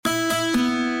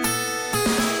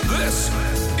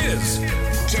is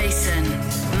Jason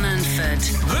Manford.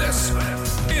 This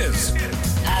is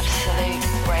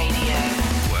Absolute Radio.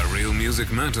 where real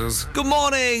music matters. Good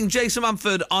morning, Jason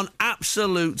Manford on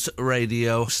Absolute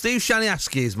Radio. Steve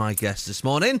Shanyaski is my guest this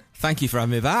morning. Thank you for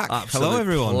having me back. Hello,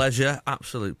 everyone.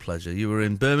 Absolute pleasure. You were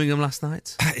in Birmingham last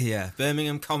night? Yeah,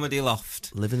 Birmingham Comedy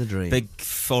Loft. Living the dream. Big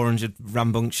 400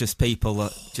 rambunctious people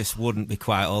that just wouldn't be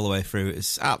quiet all the way through.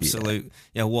 It's absolute,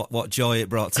 what joy it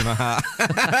brought to my heart.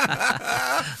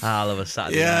 I love a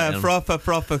Saturday night. Proper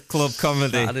club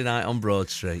comedy. Saturday night on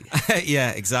Broad Street. Yeah,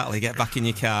 exactly. Get back in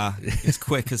your car as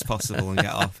quick as possible and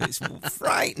get off. It's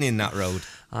frightening, that road.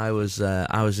 I was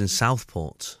in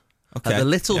Southport. Okay, At the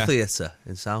Little Theatre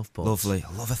in Southport. Lovely.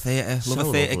 I love a theatre. So Love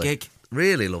a theatre lovely. gig.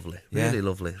 Really lovely. Yeah. Really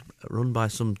lovely. Run by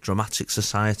some dramatic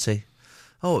society.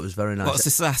 Oh, it was very nice. What's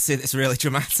society that's really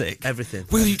dramatic? Everything.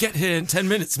 Will you get here in 10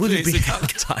 minutes, Will you please? be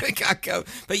I can't go.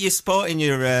 But you're sporting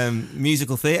your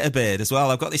musical theatre beard as well.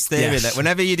 I've got this theory that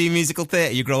whenever you do musical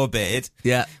theatre, you grow a beard.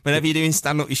 Yeah. Whenever you're doing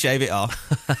stand-up, you shave it off.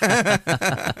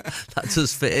 That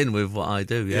does fit in with what I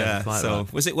do, yeah. Quite So,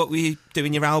 right. was it what were you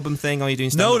doing your album thing, or are you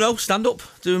doing stand-up? No, stand up.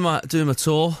 Doing my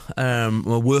tour,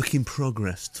 my work in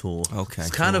progress tour. Okay, it's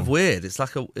kind of cool. weird.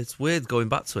 It's weird going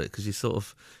back to it because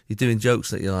you're doing jokes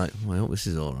that you're like, well, this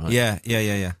is all right. Yeah.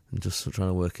 And just trying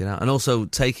to work it out, and also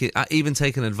taking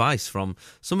advice from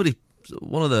somebody.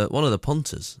 One of the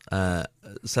punters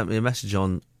sent me a message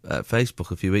on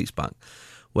Facebook a few weeks back,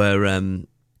 where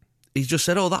he just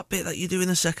said, "Oh, that bit that you do in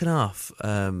the second half."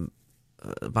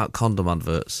 About condom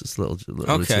adverts, it's a little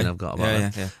routine I've got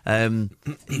about it. Yeah.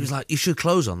 He was like, "You should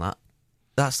close on that."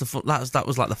 That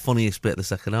was like the funniest bit of the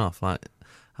second half. Like,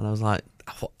 and I was like,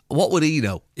 "What would he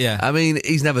know?" Yeah. I mean,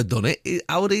 he's never done it.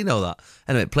 How would he know that?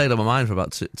 Anyway, it played on my mind for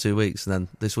about 2 weeks, and then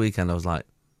this weekend I was like,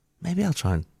 maybe I'll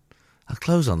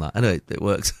close on that. Anyway, it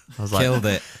worked. I was like, Killed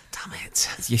it. Damn it!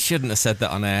 You shouldn't have said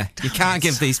that on air. You can't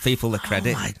give these people the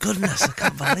credit. Oh my goodness, I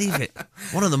can't believe it.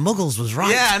 One of the Muggles was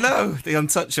right. Yeah, I know. The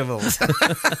Untouchables.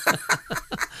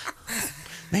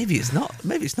 Maybe it's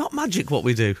not magic what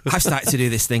we do. I've started to do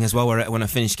this thing as well, where when I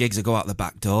finish gigs, I go out the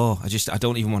back door. I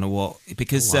don't even want to walk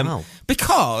because Wow.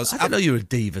 because I didn't know you were a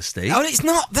diva, Steve. Oh, it's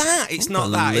not that. It's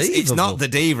not that. It's not the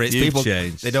diva. It's You've people.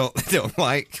 changed. They don't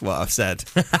like what I've said.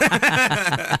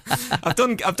 I've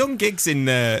done gigs in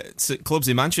clubs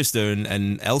in Manchester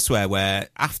and elsewhere where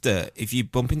if you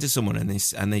bump into someone and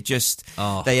they just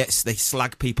they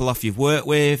slag people off you've worked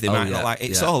with. They might not like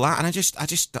it's all that, and I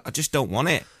just don't want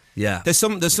it. Yeah. There's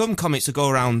some comics that go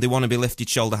around, they want to be lifted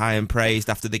shoulder high and praised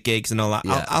after the gigs and all that.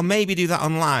 Yeah. I'll maybe do that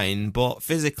online, but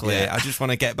physically, I just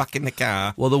want to get back in the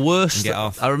car. Well, the worst. And get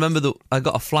off. I remember that I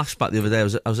got a flashback the other day.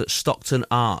 I was at Stockton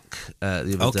Arc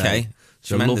the other day. Okay.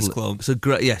 Tremendous club. It's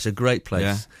a great place.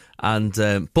 Yeah. And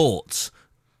but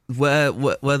where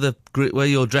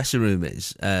your dressing room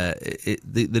is,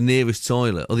 the nearest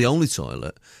toilet or the only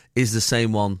toilet is the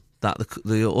same one that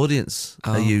the audience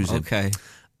are using. Okay.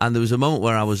 And there was a moment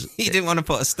where I was. You didn't want to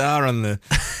put a star on the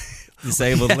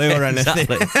disabled loo or anything.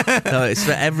 Exactly. No, it's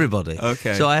for everybody.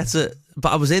 Okay. So I had to,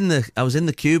 but I was in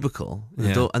the cubicle,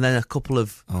 and then a couple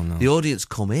of the audience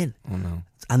come in,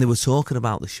 and they were talking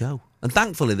about the show, and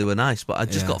thankfully they were nice. But I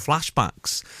just got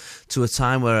flashbacks to a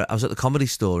time where I was at the Comedy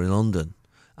Store in London,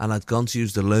 and I'd gone to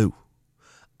use the loo,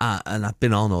 and I'd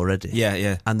been on already.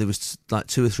 Yeah. And there was like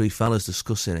 2 or 3 fellas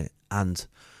discussing it, and.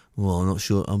 Well, I'm not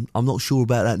sure. I'm not sure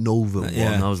about that Nova one.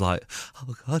 And I was like,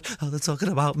 oh God, they're talking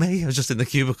about me. I was just in the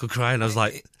cubicle crying. I was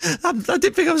like, I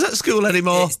didn't think I was at school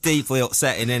anymore. It's deeply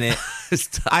upsetting, isn't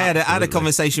it? I had a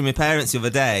conversation with my parents the other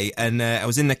day, and I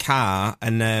was in the car,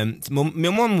 and my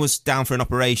mum was down for an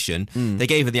operation. They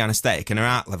gave her the anaesthetic, and her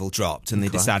heart level dropped, and they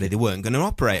decided they weren't going to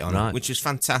operate on her, which was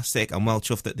fantastic. I'm well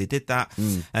chuffed that they did that.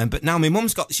 But now my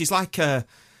mum's she's like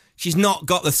she's not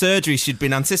got the surgery she'd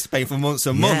been anticipating for months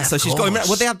and months. So she's going.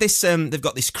 Well, they had this. They've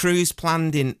got this cruise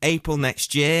planned in April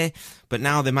next year, but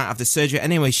now they might have the surgery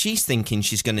anyway. She's thinking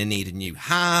she's going to need a new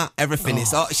heart. Everything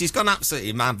is. She's gone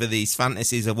absolutely mad with these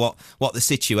fantasies of what the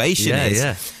situation is.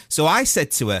 Yeah. So I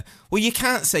said to her, "Well, you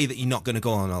can't say that you're not going to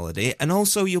go on holiday, and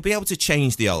also you'll be able to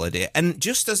change the holiday." And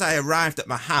just as I arrived at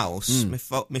my house, my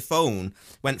phone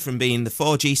went from being the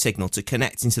 4G signal to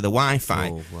connecting to the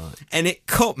Wi-Fi, and it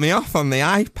cut me off on the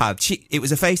iPad. It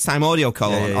was a FaceTime audio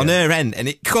call on her end, and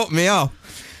it cut me off.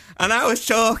 And I was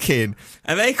talking,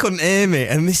 and they couldn't hear me,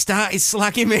 and they started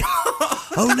slagging me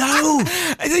off. Oh no!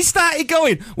 And they started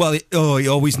going, well, he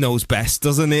always knows best,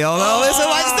 doesn't he? All this. I'm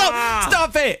like,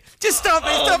 stop it! Just stop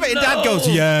it! And Dad goes,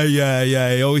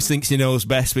 yeah. He always thinks he knows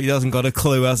best, but he hasn't got a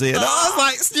clue, has he? And I was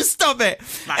like, just stop it.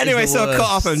 Anyway, so I cut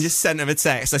off and just sent him a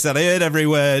text. I said, I heard every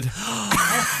word.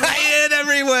 I heard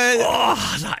every word.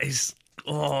 Oh, that is.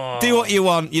 Do what you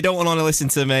want. You don't want to listen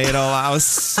to me and all that.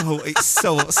 It's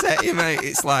so upsetting, mate.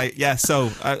 It's like,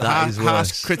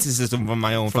 harsh criticism from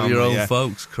my own from family. Your own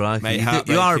folks, crikey. Mate,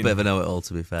 you are a bit of a know-it-all,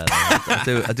 to be fair.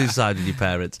 I do side with your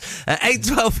parents. 8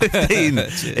 12 15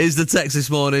 is the text this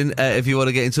morning. If you want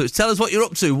to get in touch, tell us what you're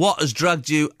up to. What has dragged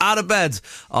you out of bed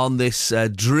on this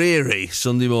dreary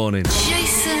Sunday morning?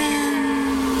 Jason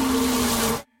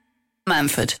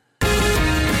Manford,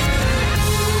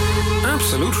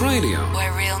 Absolute Radio.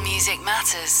 where real music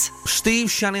matters. Steve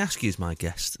Shanyaski is my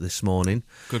guest this morning.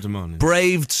 Good morning.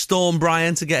 Braved Storm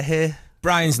Brian to get here.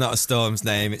 Brian's not a Storm's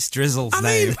name, it's Drizzle's I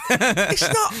name. mean,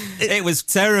 it's not. It was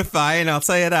terrifying, I'll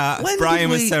tell you that. Brian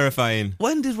was terrifying.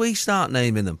 When did we start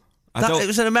naming them? don't- It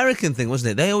was an American thing,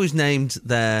 wasn't it? They always named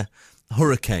their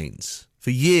hurricanes. For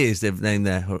years, they've named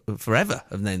forever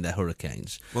have named their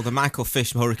hurricanes. Well, the Michael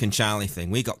Fish Hurricane Charlie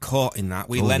thing, we got caught in that.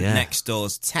 We lent next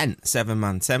door's tent,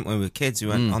 7-man tent, when we were kids. We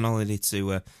went on holiday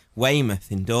to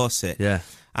Weymouth in Dorset. Yeah.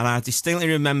 And I distinctly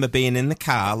remember being in the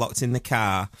car, locked in the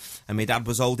car, and my dad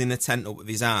was holding the tent up with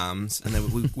his arms, and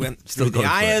then we went through the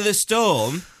eye of the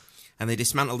storm, and they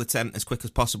dismantled the tent as quick as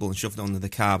possible and shoved it onto the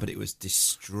car, but it was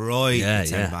destroyed, the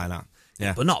tent by that.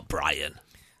 Yeah. But not Brian.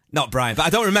 Not Brian, but I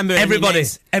don't remember any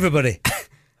names. Everybody.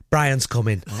 Brian's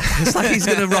coming. It's like he's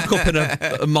going to rock up in a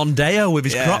Mondeo with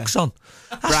his Crocs on.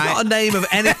 That's not a name of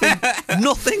anything.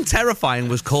 Nothing terrifying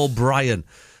was called Brian.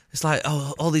 It's like,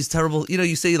 all these terrible... You know,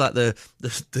 you see like the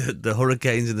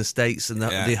hurricanes in the States and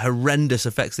the horrendous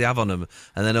effects they have on them.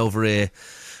 And then over here,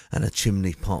 and a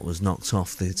chimney pot was knocked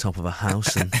off the top of a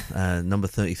house and number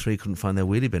 33 couldn't find their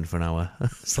wheelie bin for an hour.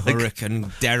 Hurricane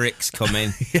Derek's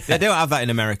coming. They don't have that in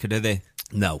America, do they?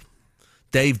 No.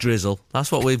 Dave Drizzle.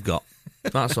 That's what we've got.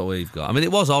 That's what we've got. I mean,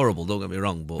 it was horrible, don't get me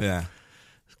wrong, but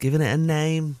giving it a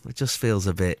name, it just feels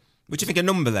a bit... Would you think a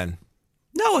number then?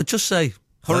 No, I'd just say...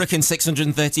 Hurricane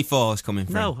 634 is coming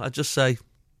from. No, I'd just say,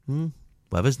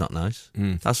 weather's not nice.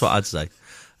 That's what I'd say.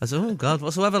 I'd say, oh, God,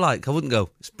 what's the weather like? I wouldn't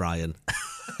go, it's Brian.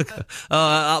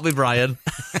 That'll be Brian.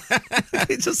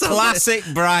 It just Classic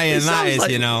like, Brian, that is,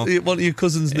 like you know. One of your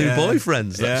cousin's new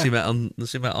boyfriends that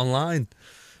she met online.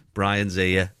 Brian's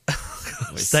here.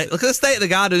 Look at the state of the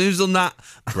garden. Who's done that?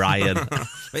 Brian.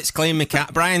 It's clean my car.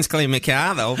 Brian's cleaned my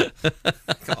car, though.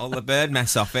 Got all the bird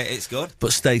mess off it. It's good.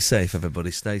 But stay safe,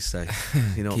 everybody. Stay safe.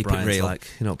 You know what Brian's like.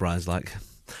 You know what Brian's like.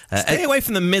 Stay away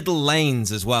from the middle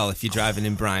lanes as well if you're driving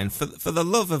in Brian. For the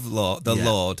love of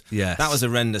Lord. Yes. That was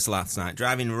horrendous last night.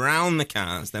 Driving round the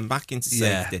cars, then back into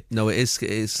safety. Yeah. No, it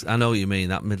is. I know what you mean.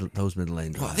 Those middle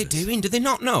lane drivers. What are they doing? Do they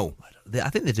not know? I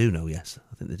think they do know, yes.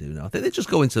 I think they do know. I think they just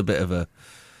go into a bit of a...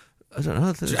 I don't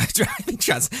know. Driving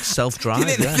self-drive,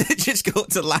 They just go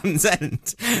to Land's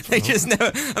End. They just never...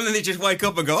 And then they just wake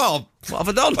up and go, oh... What have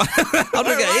I done? How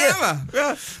did I get here?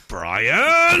 Yeah.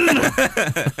 Brian!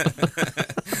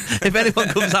 If anyone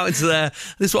comes out into there...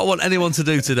 This is what I want anyone to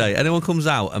do today. Anyone comes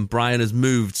out and Brian has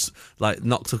moved, like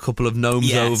knocked a couple of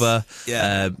gnomes over,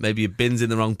 maybe your bin's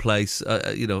in the wrong place,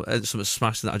 something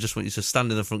smashed in that. I just want you to stand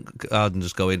in the front garden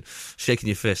just going, shaking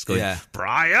your fist, going,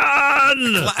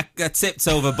 Brian! A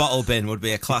tipped-over bottle bin would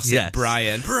be a classic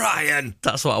Brian.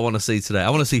 That's what I want to see today.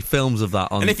 I want to see films of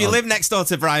that on... And if you live next door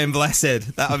to Brian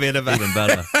Blessed, that would be even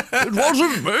better. It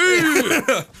wasn't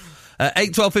me!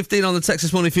 8 12 15 on the text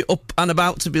this morning. If you're up and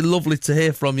about, to be lovely to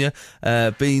hear from you.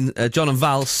 John and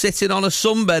Val sitting on a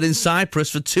sunbed in Cyprus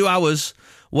for 2 hours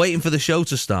waiting for the show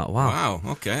to start. Wow,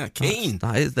 okay, keen.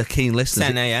 They're keen listeners.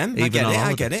 10 a.m, I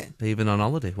get it. Even on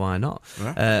holiday, why not?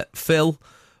 Right. Phil,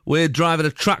 we're driving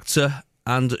a tractor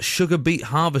and sugar beet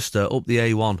harvester up the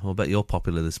A1. I'll bet you're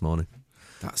popular this morning.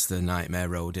 That's the nightmare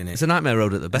road, isn't it? It's a nightmare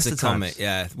road at the best of times.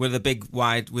 Yeah, with a big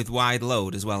wide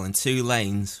load as well and 2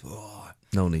 lanes. Oh,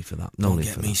 no need for that. Don't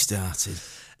get me started.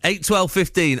 8 12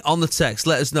 15 on the text.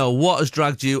 Let us know what has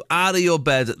dragged you out of your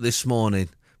bed this morning.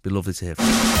 Be lovely to hear from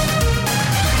you.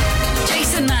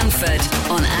 Jason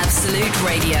Manford on Absolute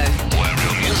Radio. Where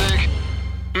real music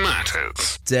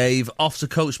matters. Dave, off to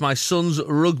coach my son's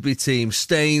rugby team,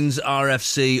 Staines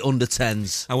RFC under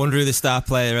 10s. I wonder who the star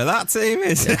player of that team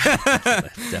is. Yeah,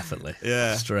 definitely.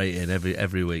 Yeah. Straight in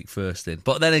every week, first in.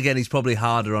 But then again, he's probably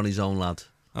harder on his own lad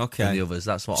than the others.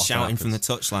 That's what shouting from the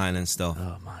touchline and stuff.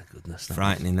 Oh, my goodness.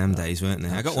 Frightening them days, weren't they?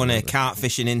 Absolutely. I got one here, carp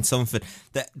fishing in Tunford.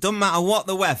 Doesn't matter what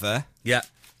the weather. Yeah.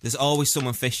 There's always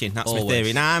someone fishing. That's always. my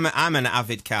theory. Now, I'm an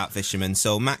avid carp fisherman,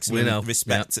 so maximum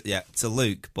respect to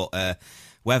Luke. But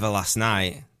weather last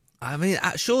night... I mean,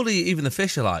 surely even the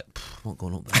fish are like, I'm not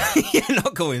going up there. You're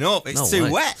not going up. It's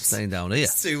too wet. Staying down here.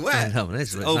 It's too wet.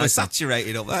 It's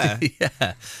oversaturated up there.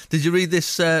 Yeah. Did you read this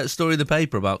story in the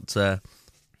paper about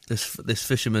this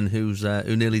fisherman who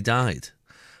nearly died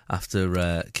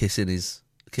after kissing his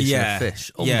kissing a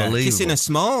fish. Unbelievable. Yeah, kissing a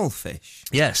small fish.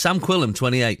 Yeah, Sam Quillam,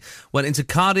 28, went into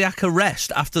cardiac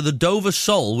arrest after the Dover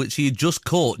sole, which he had just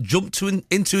caught, jumped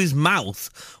into his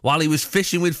mouth while he was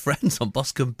fishing with friends on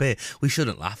Boscombe Pier. We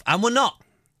shouldn't laugh, and we're not.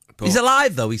 But he's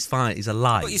alive, though. He's fine. He's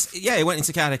alive. He went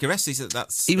into cardiac arrest.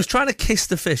 He was trying to kiss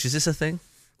the fish. Is this a thing?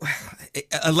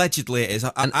 Allegedly, it is.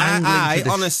 I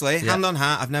honestly, hand on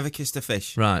heart, I've never kissed a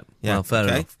fish. Right. Yeah. Well, fair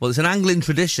enough. Well, it's an angling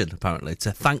tradition, apparently,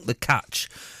 to thank the catch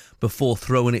before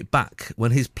throwing it back.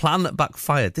 When his plan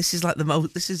backfired, this is like the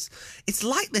most. It's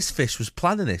like this fish was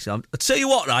planning this. I'll tell you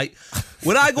what, right?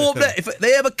 When I go up there, if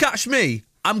they ever catch me,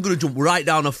 I'm going to jump right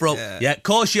down the throat. Yeah, of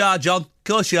course you are, John. Of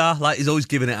course you are. Like, he's always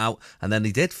giving it out. And then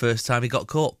he did. First time he got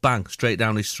caught, bang, straight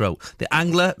down his throat. The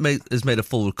angler has made a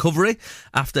full recovery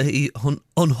after he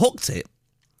unhooked it,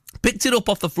 picked it up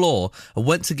off the floor, and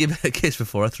went to give it a kiss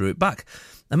before I threw it back.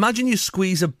 Imagine you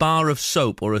squeeze a bar of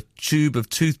soap or a tube of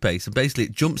toothpaste and basically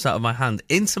it jumps out of my hand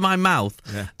into my mouth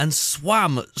and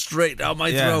swam straight down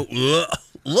my throat.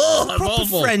 Ugh, proper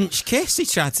French kiss he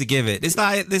tried to give it.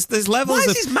 There's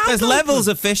levels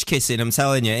of fish kissing, I'm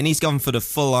telling you, and he's gone for the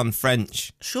full-on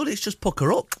French. Surely it's just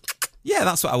pucker up. Yeah,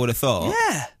 that's what I would have thought.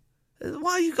 Yeah.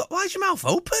 Why's your mouth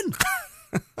open?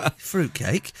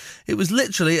 Fruitcake. It was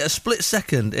literally a split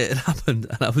second it had happened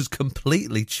and I was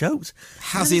completely choked.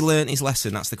 Has he learnt his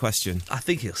lesson? That's the question. I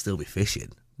think he'll still be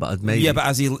fishing. But maybe. Yeah, but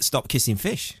has he stopped kissing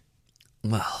fish?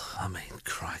 Well, I mean,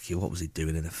 crikey, what was he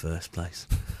doing in the first place?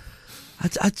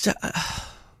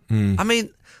 I mean,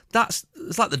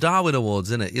 it's like the Darwin Awards,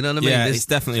 isn't it? You know what I mean? Yeah, it's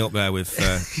definitely up there with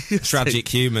tragic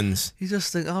humans. You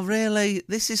just think, oh, really?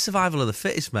 This is survival of the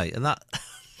fittest, mate, and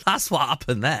that's what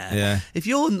happened there. Yeah. If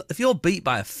you're beat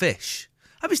by a fish,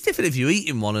 I mean, it's different if you're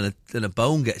eating one and a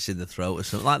bone gets in the throat or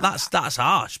something like that. That's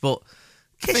harsh, but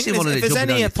kissing one and it jumping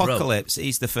down your throat. If there's any apocalypse,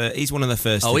 he's one of the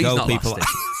first to go. People.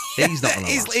 He's not.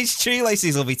 His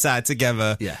shoelaces will be tied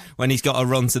together when he's got to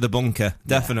run to the bunker.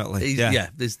 Definitely.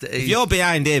 If you're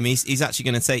behind him, he's actually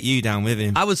going to take you down with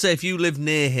him. I would say if you live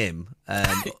near him,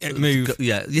 move.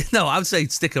 Yeah, no, I would say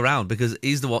stick around because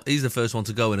he's the first one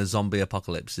to go in a zombie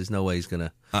apocalypse. There's no way he's going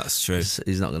to. That's true.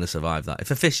 He's not going to survive that. If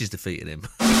a fish is defeating him.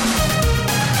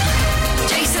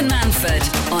 Jason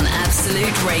Manford on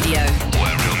Absolute Radio.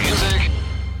 Where real music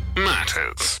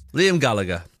matters. Liam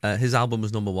Gallagher, his album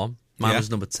was number 1. Mine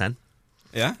was number 10.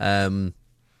 Yeah.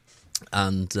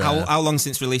 And how long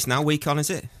since release now? Week on, is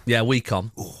it? Yeah, week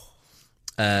on.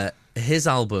 His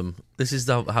album. This is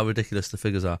how ridiculous the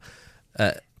figures are.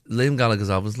 Liam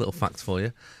Gallagher's album's little fact for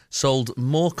you. Sold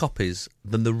more copies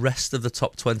than the rest of the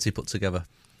top 20 put together.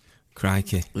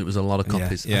 Crikey! It was a lot of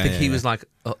copies. I think he was like,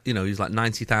 he was like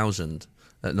 90,000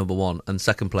 at number 1, and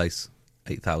second place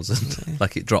 8,000.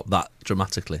 Like it dropped that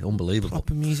dramatically. Unbelievable.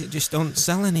 Proper music just don't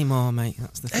sell anymore, mate.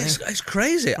 That's the thing. It's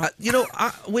crazy.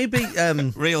 We beat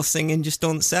real singing just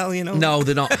don't sell. You know. No,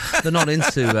 they're not. They're not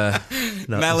into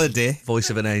melody,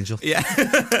 voice of an angel. Yeah.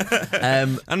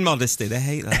 And modesty. They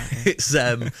hate that. It's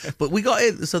but we got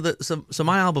in. So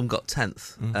my album got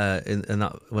 10th in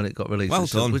that when it got released. Well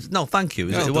done. No, thank you.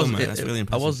 Well done, mate. That's really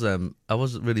impressive. I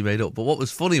wasn't really made up. But what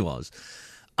was funny was,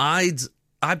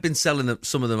 I'd been selling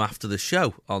some of them after the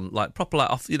show on like proper like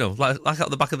off, like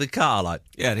out the back of the car, like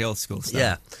the old school stuff.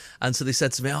 Yeah, and so they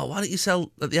said to me, "Oh, why don't you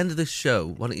sell at the end of this show?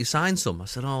 Why don't you sign some?" I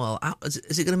said, "Oh well, is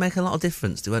it going to make a lot of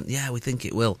difference?" They went, "Yeah, we think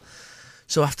it will."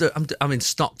 So after I'm in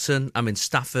Stockton, I'm in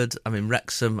Stafford, I'm in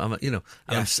Wrexham,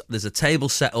 there's a table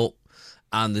set up.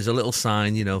 And there's a little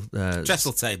sign,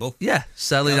 Trestle table. Yeah,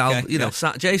 selling albums.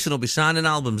 Jason will be signing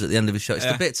albums at the end of his show. It's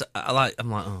the bits I like. I'm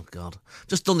like, oh god,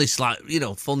 just done this like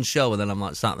fun show, and then I'm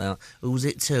like sat there, who's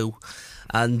it to?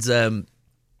 And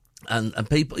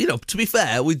people, to be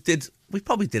fair, we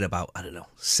probably did about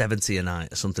 70 a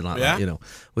night or something like that,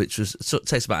 which it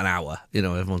takes about an hour.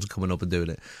 Everyone's coming up and doing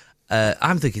it.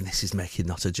 I'm thinking this is making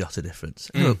not a jot of difference.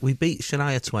 We beat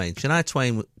Shania Twain. Shania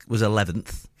Twain was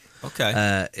 11th.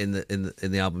 Okay. In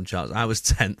the album charts, I was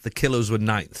 10th. The Killers were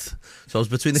 9th. So I was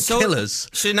between the Killers.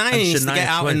 Shania needs to get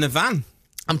out in the van.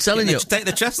 I'm telling you, take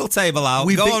the trestle table out.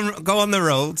 Go on the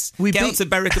roads. Get up to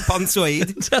Berwick upon Tweed.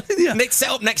 I'm telling you, Nick set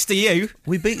up next to you.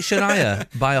 We beat Shania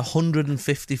by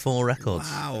 154 records.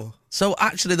 Wow. So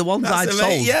actually, the ones I'd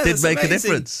sold did make a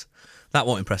difference. That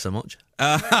won't impress her much.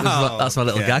 That's my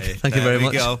little gag. Thank you very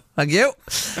much. Thank you.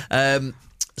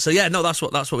 So yeah, no, that's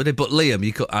what we did. But Liam,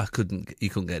 you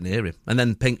couldn't get near him. And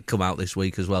then Pink come out this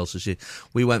week as well. So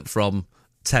we went from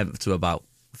 10th to about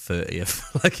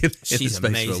 30th. Like in she's the space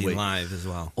amazing of a week. Live as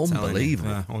well.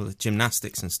 Unbelievable. All the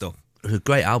gymnastics and stuff. It was a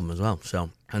great album as well. So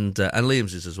and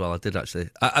Liam's is as well. I did actually.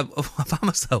 I found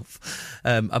myself.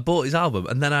 I bought his album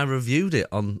and then I reviewed it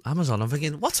on Amazon. I'm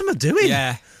thinking, what am I doing?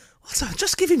 Yeah. What?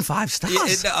 Just give him 5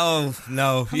 stars.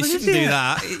 No, you shouldn't do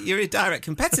that. You're a direct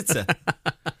competitor.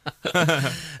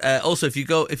 Also,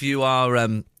 if you are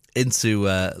into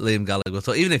Liam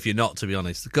Gallagher, or even if you're not, to be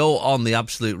honest, go on the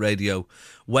Absolute Radio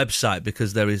website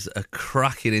because there is a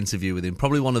cracking interview with him.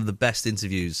 Probably one of the best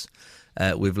interviews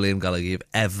with Liam Gallagher you've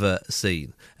ever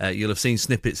seen. You'll have seen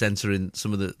snippets entering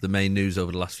some of the main news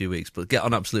over the last few weeks, but get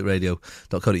on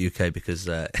absoluteradio.co.uk because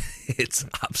it's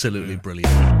absolutely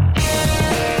brilliant.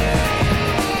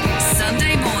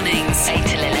 Sunday mornings, 8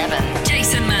 till 11.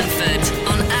 Jason Manford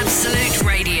on Absolute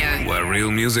Radio. Where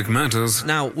real music matters.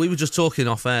 Now, we were just talking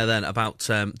off air then about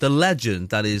the legend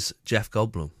that is Jeff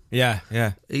Goldblum. Yeah.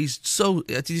 He's so...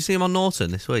 Did you see him on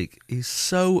Norton this week? He's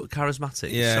so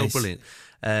charismatic. Yeah, he's so brilliant.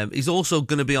 He's also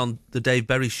going to be on the Dave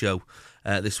Berry Show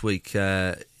this week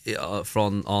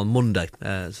on Monday,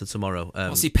 so tomorrow.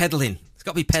 What's he peddling? He's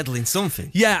got to be peddling something.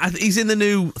 Yeah, he's in the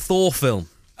new Thor film.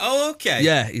 Oh, okay.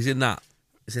 Yeah, he's in that.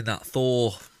 He's in that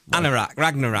Thor... Ragnarok.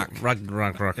 Yeah.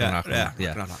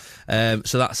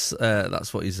 So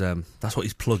that's what he's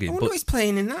plugging. I wonder what he's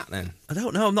playing in that then. I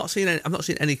don't know. I've not seen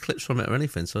any clips from it or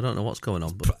anything, so I don't know what's going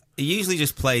on. But he usually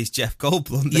just plays Jeff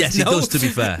Goldblum. Yes, he does. To be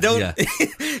fair, yeah.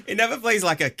 He never plays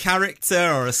like a character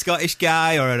or a Scottish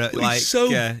guy or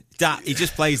he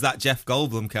just plays that Jeff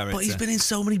Goldblum character. But he's been in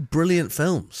so many brilliant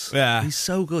films. Yeah, he's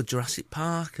so good. Jurassic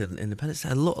Park and Independence Day.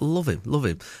 I love him.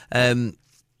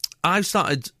 I've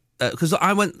started. Because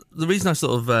the reason I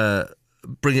sort of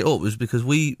bring it up was because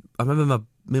I remember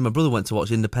me and my brother went to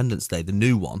watch Independence Day, the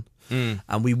new one,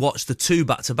 and we watched the 2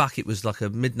 back to back. It was like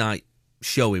a midnight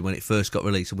showing when it first got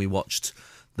released, and we watched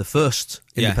the first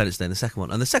Independence Day and the second one.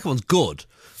 And the second one's good,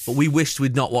 but we wished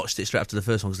we'd not watched it straight after the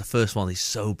first one because the first one is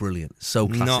so brilliant, so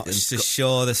classic. Not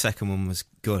sure the second one was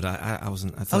good. I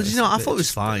wasn't. I thought I thought it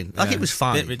was fine. It was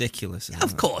fine. A bit ridiculous. Yeah,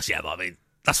 of course, yeah, but I mean.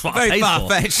 That's what Very I paid for. Very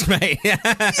far-fetched, mate. Yeah,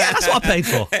 that's what I paid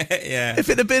for. Yeah. If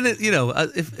it had been,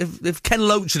 if Ken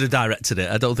Loach had directed it,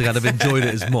 I don't think I'd have enjoyed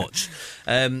it as much.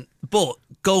 But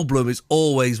Goldblum is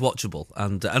always watchable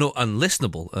and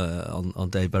listenable on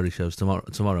Dave Berry shows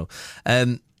tomorrow.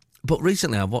 But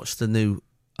recently I watched I've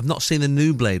not seen the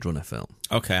new Blade Runner film.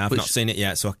 Okay, I've not seen it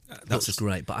yet, so that's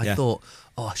great. But I thought,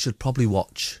 I should probably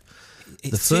watch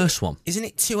the first one. Isn't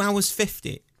it 2 hours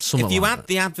 50? Something if you like add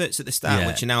the adverts at the start,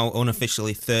 which are now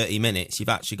unofficially 30 minutes, you've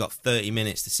actually got 30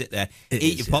 minutes to sit there,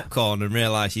 eat your popcorn and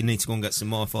realise you need to go and get some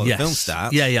more before the film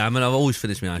starts. Yeah. I mean, I've always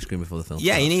finished my ice cream before the film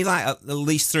starts. You need like at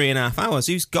least 3.5 hours.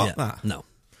 Who's got that? No.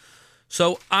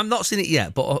 So I've not seen it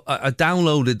yet, but I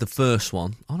downloaded the first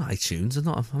one on iTunes. I'm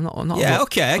not. Yeah,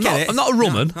 okay, I get it. I'm not a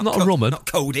rumman. I'm not a rumman.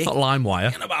 Not Cody. Not LimeWire.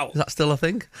 Is that still a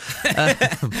thing?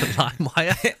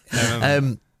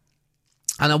 LimeWire.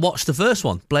 And I watched the first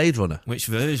one, Blade Runner. Which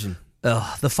version?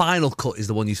 The final cut is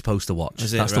the one you're supposed to watch.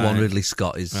 That's the one Ridley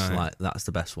Scott is like. That's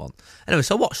the best one. Anyway,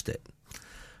 so I watched it.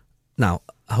 Now,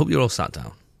 I hope you're all sat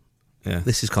down. Yeah.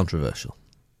 This is controversial.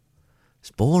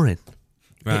 It's boring.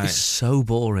 Right. It is so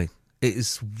boring. It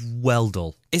is well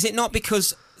dull. Is it not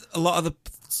because a lot of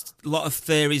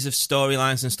theories of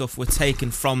storylines and stuff were taken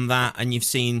from that, and you've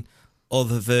seen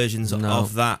other versions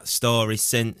of that story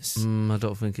since? I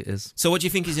don't think it is. So what do you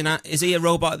think is he a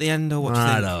robot at the end, or what do you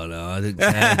think? I don't know. I didn't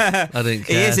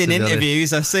care. He is in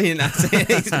interviews. I've seen that.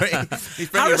 He's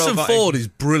pretty Harrison robotic. Ford is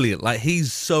brilliant. Like,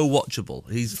 he's so watchable.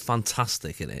 He's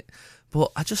fantastic in it. But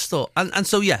I just thought, and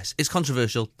so yes, it's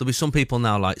controversial. There'll be some people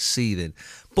now like seething.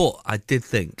 But I did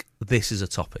think this is a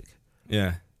topic.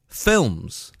 Yeah.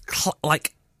 Films,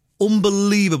 like,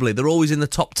 unbelievably, they're always in the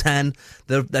top 10.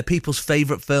 They're people's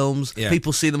favourite films. Yeah.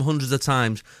 People see them hundreds of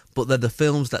times, but they're the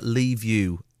films that leave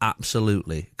you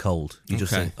absolutely cold. You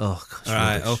just think, oh, gosh.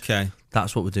 Right, rubbish. okay.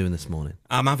 That's what we're doing this morning.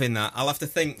 I'm having that. I'll have to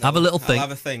think, though. Have a little think. I'll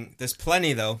have a think. There's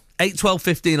plenty, though. 8, 12,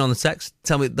 15 on the text.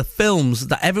 Tell me the films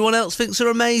that everyone else thinks are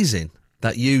amazing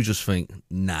that you just think,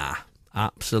 nah,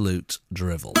 absolute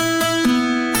drivel.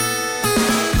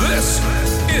 This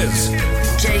is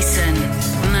Jason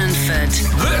Manford.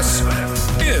 This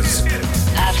is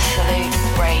Absolute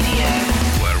Radio.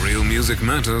 where real music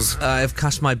matters. I've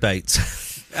cast my bait.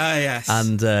 Ah, yes.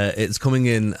 And it's coming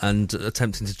in and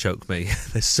attempting to choke me.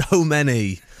 There's so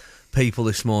many people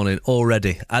this morning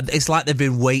already. And it's like they've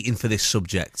been waiting for this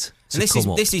subject to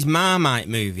come up. This is Marmite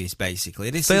movies, basically.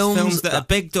 This is films that are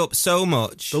bigged up so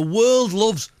much. The world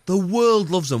loves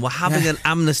them. We're having an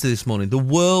amnesty this morning. The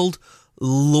world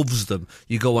loves them.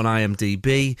 You go on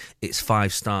IMDb, it's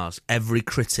 5 stars. Every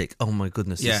critic, oh my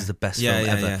goodness, this is the best film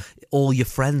ever. Yeah. All your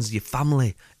friends, your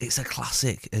family, it's a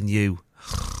classic. And you...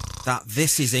 That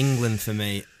This Is England for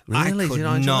me. Really? I Do could you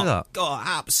not enjoy that? Oh,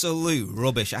 absolute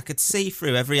rubbish. I could see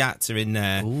through every actor in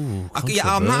there. Ooh,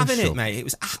 I'm not having controversial. it, mate. It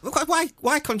was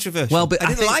why controversial? Well, but I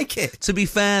didn't think, like it. To be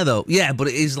fair, though, yeah, but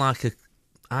it is like a.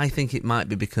 I think it might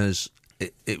be because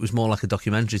it was more like a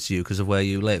documentary to you because of where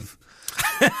you live.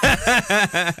 Put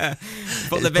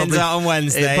the bins out on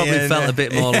Wednesday. It probably felt a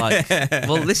bit more like.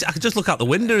 Well, this I could just look out the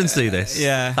window and see this.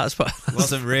 Yeah, that's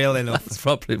wasn't real enough. That's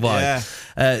probably why.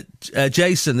 Yeah.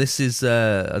 Jason, this is.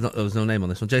 There was no name on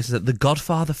this one. Jason said the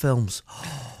Godfather films.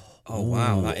 Oh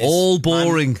wow, that is, all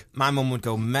boring. My mum would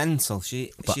go mental.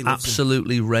 She loves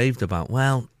absolutely raved about.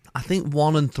 Well, I think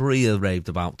 1 and 3 are raved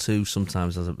about. 2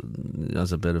 sometimes as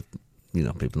a bit of.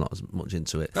 People not as much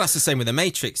into it. Well, that's the same with The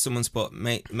Matrix. Someone's put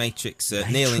Matrix.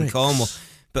 Neil in Cornwall.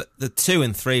 But the 2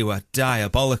 and 3 were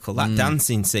diabolical. That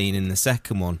dancing scene in the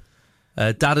second one.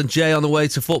 Dad and Jay on the way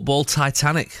to football.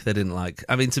 Titanic, they didn't like.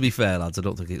 I mean, to be fair, lads, I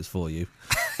don't think it was for you.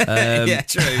 Yeah,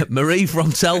 true. Marie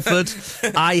from Telford.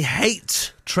 I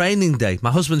hate Training Day.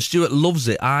 My husband Stuart loves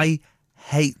it. I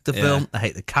hate the film. I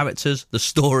hate the characters, the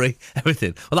story,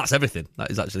 everything. Well, that's everything.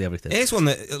 That is actually everything. Here's one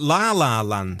that La La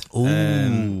Land.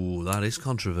 Ooh, that is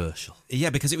controversial. Yeah,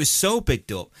 because it was so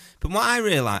bigged up. But what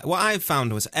I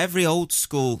found was every old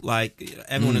school, like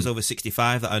everyone who's over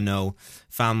 65 that I know,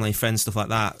 family, friends, stuff like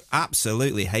that,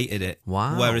 absolutely hated it.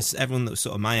 Wow. Whereas everyone that was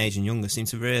sort of my age and younger seemed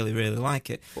to really, really like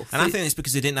it. And I think it's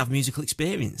because they didn't have musical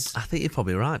experience. I think you're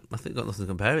probably right. I think you've got nothing to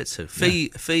compare it to.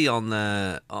 Fee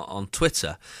on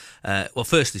Twitter. Well,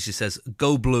 firstly, she says,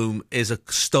 Go Bloom is a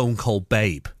stone cold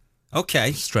babe.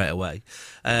 Okay. Straight away.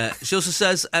 She also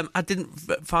says, I didn't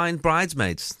find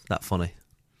Bridesmaids that funny.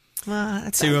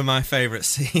 Two of my favourite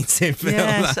scenes in film.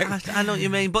 Yes, I know what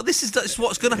you mean. But this is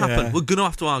what's going to happen. Yeah. We're going to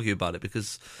have to argue about it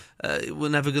because we're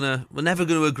never going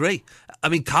to agree. I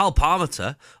mean, Carl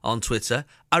Parmeter on Twitter,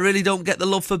 I really don't get the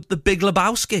love for The Big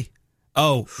Lebowski.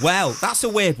 Oh, well, that's a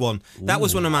weird one. That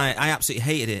was one of I absolutely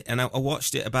hated it. And I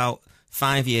watched it about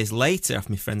 5 years later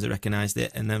after my friends had recognised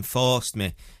it and then forced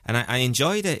me. And I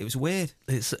enjoyed it. It was weird.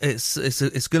 It's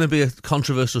going to be a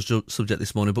controversial subject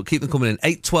this morning, but keep them coming in.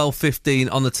 8, 12, 15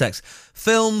 on the text.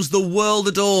 Films the world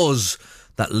adores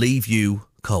that leave you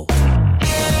cold.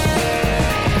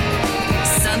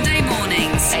 Sunday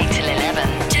mornings, 8 till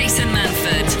 11. Jason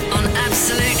Manford on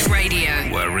Absolute Radio.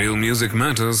 Where real music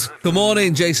matters. Good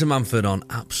morning, Jason Manford on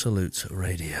Absolute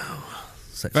Radio.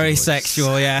 Very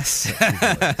sexual, yes.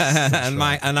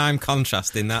 and I'm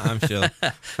contrasting that, I'm sure.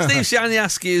 Steve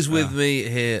Shanyaski is with me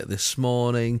here this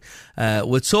morning.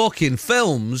 We're talking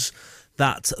films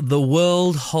that the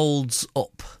world holds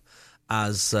up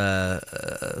as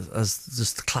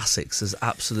just classics, as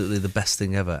absolutely the best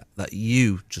thing ever that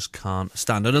you just can't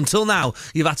stand. And until now,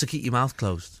 you've had to keep your mouth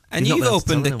closed. And you've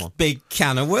opened a big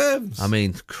can of worms. I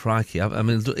mean, crikey. I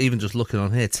mean, even just looking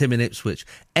on here, Tim in Ipswich,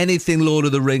 anything Lord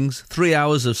of the Rings, 3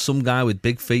 hours of some guy with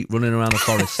big feet running around the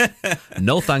forest.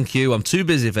 No, thank you. I'm too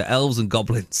busy for elves and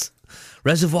goblins.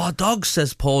 Reservoir Dogs,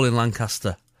 says Paul in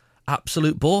Lancaster.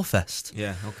 Absolute borefest.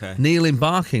 Yeah, okay. Neil in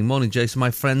Barking. Morning, Jason.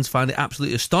 My friends find it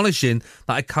absolutely astonishing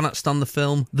that I cannot stand the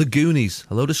film The Goonies.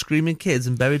 A load of screaming kids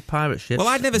and buried pirate ships. Well,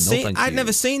 I'd never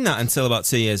seen that until about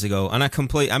 2 years ago, and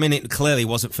it clearly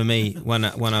wasn't for me when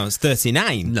I was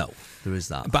 39. No, there is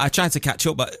that. But I tried to catch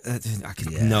up, but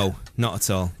no, not at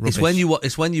all. Rubbish.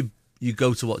 It's when you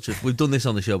go to watch it. We've done this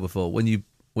on the show before. When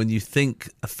you think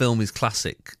a film is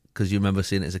classic because you remember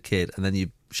seeing it as a kid, and then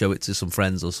you show it to some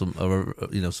friends or some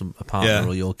partner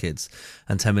or your kids,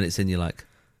 and 10 minutes in you're like,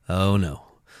 oh no,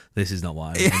 this is not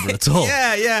what I remember at all.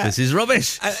 Yeah. This is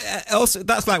rubbish. Also,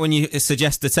 that's like when you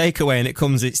suggest a takeaway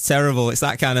and it's terrible. It's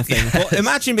that kind of thing. But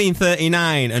imagine being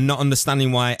 39 and not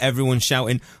understanding why everyone's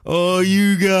shouting, oh,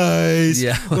 you guys,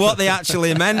 what they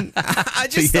actually meant. I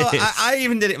just thought, I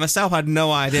even did it myself. I had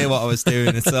no idea what I was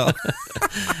doing at all.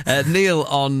 Neil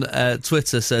on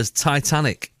Twitter says,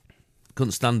 Titanic.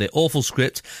 Couldn't stand it. Awful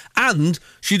script. And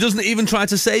she doesn't even try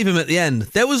to save him at the end.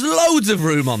 There was loads of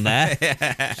room on there.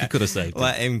 She could have saved him.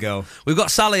 Let him go. We've got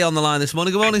Sally on the line this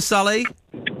morning. Good morning, Sally.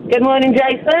 Good morning,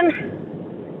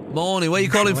 Jason. Morning. Where are you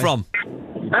calling from?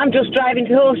 I'm just driving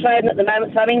to horse riding at the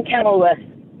moment, so I'm in Kenilworth.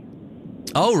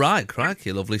 Oh, right.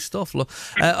 Crikey. Lovely stuff.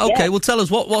 Okay, well, tell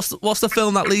us, what's the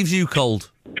film that leaves you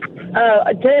cold?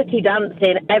 Dirty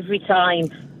Dancing every time.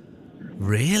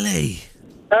 Really?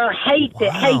 Oh, hate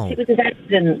it with a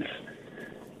vengeance.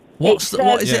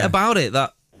 What is it about it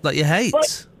that you hate? Well,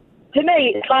 to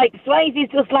me, it's like Swayze's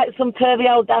just like some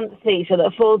pervy old dance teacher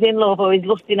that falls in love or is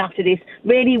lusting after this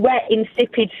really wet,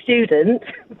 insipid student.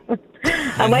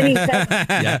 And when he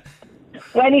says,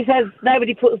 when he says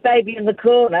nobody puts baby in the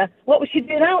corner, what was she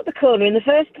doing out the corner in the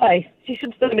first place? She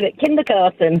should have been at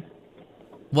kindergarten.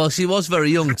 Well, she was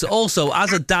very young. Also,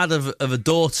 as a dad of a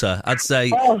daughter, I'd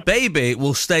say, baby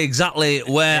will stay exactly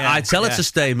where I tell her to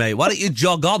stay, mate. Why don't you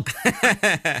jog on?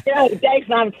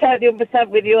 Jason, I'm totally 100%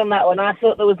 with you on that one. I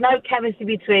thought there was no chemistry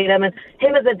between them, and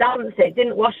him as a dancer, it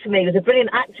didn't wash for me. He was a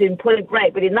brilliant actor and Point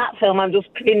Break, but in that film, I'm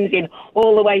just cringing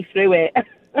all the way through it.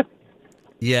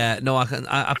 Yeah, no,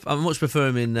 I much prefer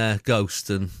him in Ghost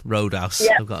and Roadhouse,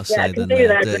 I've got to say, than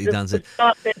Dirty Dancing.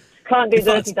 Can't do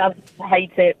Dirty Dancing. I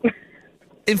hate it.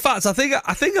 In fact, I think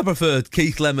I preferred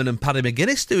Keith Lemon and Paddy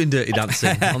McGuinness doing Dirty Dancing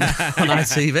on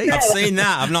ITV. I've seen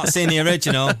that. I've not seen the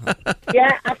original.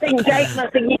 Yeah, I think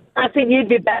Jason. I think you'd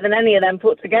be better than any of them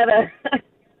put together.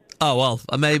 Oh well,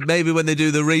 maybe when they do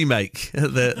the remake,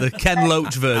 the Ken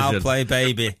Loach version. I'll play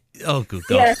Baby. Oh, good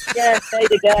God. Yeah, there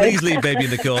you go. Please leave Baby in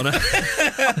the corner.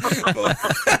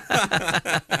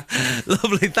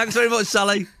 Lovely. Thanks very much,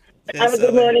 Sally. Have a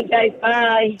good morning, guys.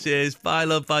 Bye. Cheers. Bye,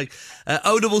 love. Bye.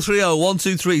 0330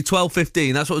 123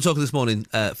 1215. That's what we're talking this morning.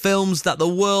 Films that the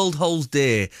world holds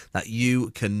dear that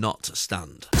you cannot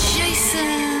stand. Jason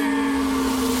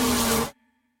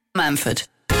Manford.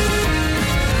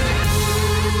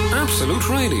 Absolute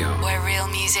Radio. Where real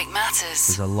music matters.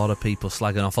 There's a lot of people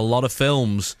slagging off a lot of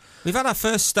films. We've had our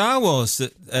first Star Wars.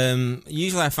 That,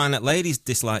 usually I find that ladies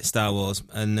dislike Star Wars,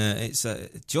 and it's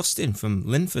Justin from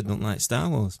Linford don't like Star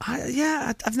Wars.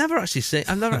 I've never actually seen them.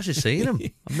 I've never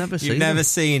seen You've never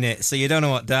seen it, so you don't know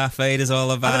what Darth Vader's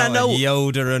all about. I know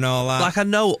Yoda and all that. Like, I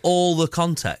know all the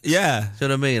context. Yeah. Do you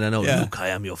know what I mean? I know, Yeah. Luke, I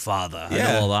am your father. I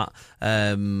Yeah. know all that.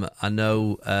 I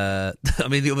know,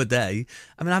 the other day,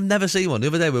 I've never seen one. The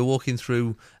other day we were walking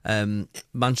through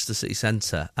Manchester City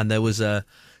Centre, and there was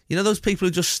those people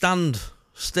who just stand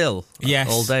still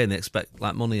all day and they expect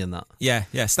like money and that. Yeah,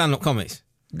 stand-up comics.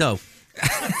 No.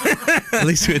 At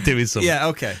least we're doing something. Yeah,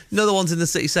 okay. No, the ones in the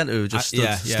city centre who just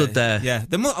stood there. Yeah,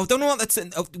 I don't know what that's.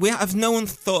 We have no one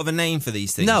thought of a name for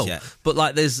these things yet. But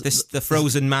like there's the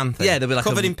frozen man thing. Yeah, they'll be like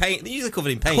covered in paint. They're usually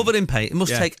covered in paint. Covered in paint. It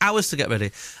must take hours to get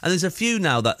ready. And there's a few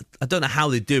now that I don't know how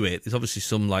they do it. There's obviously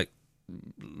some like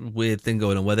weird thing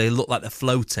going on where they look like they're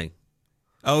floating.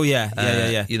 Oh yeah.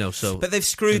 So but they've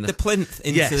screwed the plinth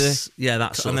into that's sort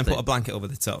and then of thing. put a blanket over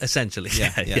the top. Essentially,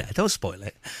 yeah. Don't spoil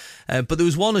it. But there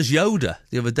was one as Yoda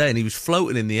the other day, and he was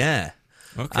floating in the air.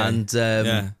 Okay. And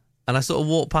I sort of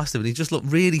walked past him, and he just looked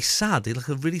really sad. He looked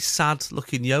a really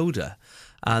sad-looking Yoda.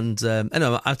 And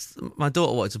my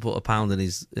daughter wanted to put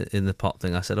 £1 in the pot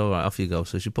thing. I said, all right, off you go.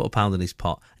 So she put £1 in his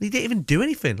pot, and he didn't even do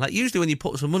anything. Like usually when you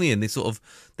put some money in,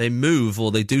 they move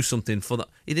or they do something for that.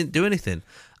 He didn't do anything,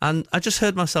 and I just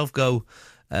heard myself go,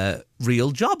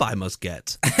 "Real job I must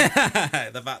get."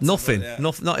 Nothing,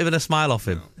 not even a smile off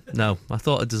him. No, I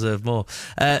thought I deserved more.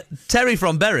 Terry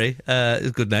from Bury, is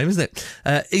a good name, isn't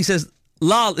it? He says,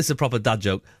 "La," this is a proper dad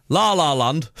joke. La La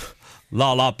Land.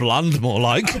 La La Bland, more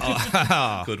like.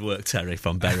 Good work, Terry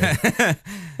from Bury.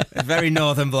 Very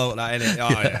northern bloke, that, isn't it? Oh,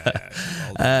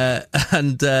 yeah.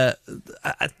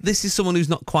 This is someone who's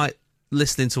not quite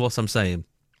listening to what I'm saying.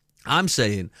 I'm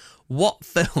saying, what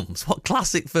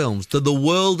classic films do the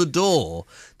world adore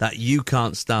that you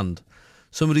can't stand?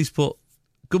 Somebody's put,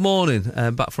 good morning,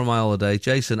 back from my holiday.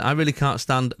 Jason, I really can't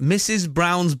stand Mrs.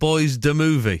 Brown's Boys, the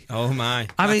movie. Oh, my.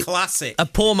 Classic. A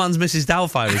poor man's Mrs.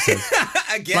 Doubtfire, he says.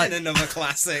 Again, another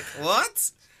classic.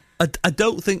 What? I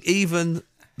don't think even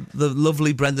the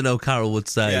lovely Brendan O'Carroll would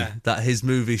say that his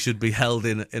movie should be held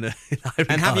in Iron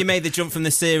And have you made the jump from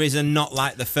the series and not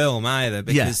like the film either?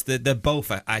 Because they're both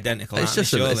identical. It's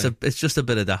just a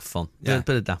bit of daft fun. Yeah. A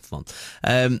bit of daft fun.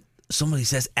 Somebody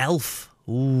says Elf.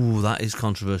 Ooh, that is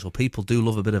controversial. People do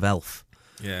love a bit of Elf.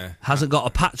 Yeah. Hasn't got a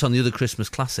patch on the other Christmas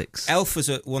classics. Elf was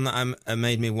one that I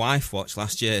made my wife watch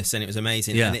last year, saying it was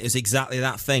amazing. Yeah. And it was exactly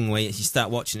that thing where you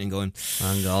start watching it and going,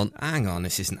 hang on,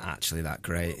 this isn't actually that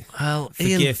great. Well,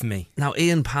 Forgive me. Now,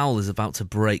 Ian Powell is about to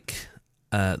break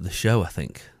the show, I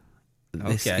think.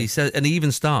 Okay. He said, and he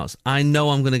even starts, I know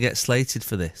I'm going to get slated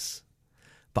for this,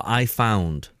 but I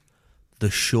found The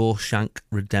Shawshank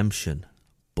Redemption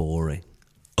boring.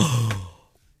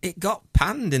 It got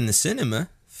panned in the cinema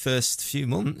first few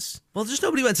months. Well, just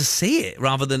nobody went to see it,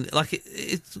 rather than like it.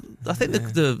 I think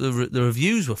the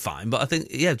reviews were fine, but I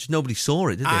think just nobody saw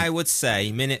it, did they? I would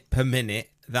say minute per minute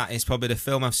that is probably the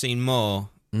film I've seen more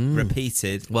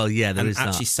repeated. Well, there is that.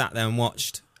 Actually sat there and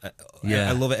watched.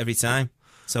 I love it every time.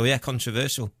 So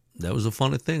controversial. There was a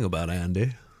funny thing about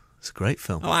Andy. It's a great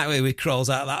film. I like the way he crawls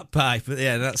out of that pipe, but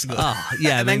that's good. Oh,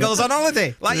 yeah, and then goes on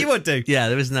holiday, like you would do. Yeah,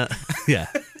 there isn't that. Yeah,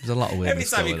 there's a lot of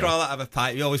weirdness. Every time you crawl out of a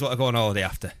pipe, you always want to go on holiday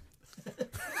after.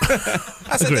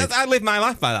 I live my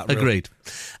life by that rule. Agreed.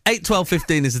 8, 12,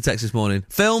 15 is the text this morning.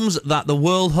 Films that the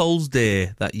world holds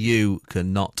dear that you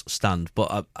cannot stand.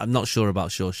 But I'm not sure about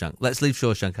Shawshank. Let's leave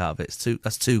Shawshank out of it.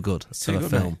 That's too good too of a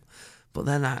good, film. mate. But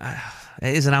then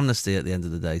it is an amnesty at the end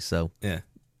of the day. So Yeah.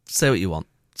 say what you want.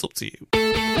 It's up to you.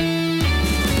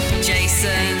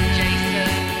 Jason.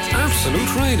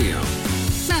 Absolute Radio,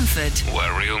 Manford.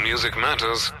 where real music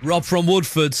matters. Rob from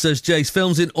Woodford says, Jace,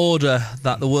 films in order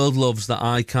that the world loves that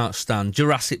I can't stand.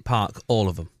 Jurassic Park, all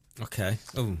of them. Okay.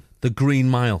 Oh, The Green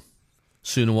Mile.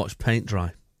 Sooner watch paint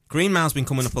dry. Green Mile's been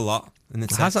coming up a lot in the It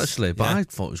text. has actually, but Yeah. I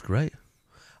thought it was great.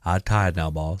 I'm tired now,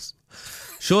 boss.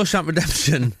 Shawshank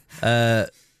Redemption.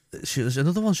 There's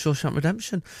another one, Shawshank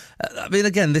Redemption. I mean,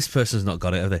 again, this person's not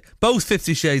got it, have they? Both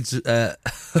 50 Shades Grey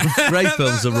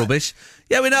films are rubbish.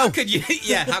 Yeah, we know. How could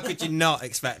you not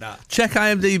expect that? Check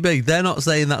IMDb. They're not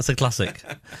saying that's a classic.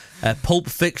 Pulp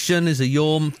Fiction is a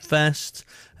yawn fest.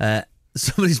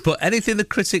 Somebody's put anything the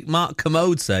critic Mark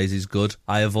Commode says is good,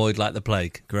 I avoid like the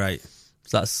plague. Great.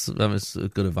 So that's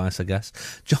good advice, I guess.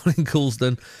 John in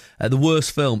Coulsdon, the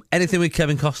worst film. Anything with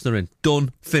Kevin Costner in.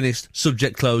 Done, finished,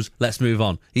 subject closed, let's move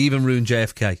on. He even ruined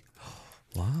JFK.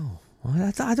 Wow.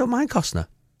 I don't mind Costner.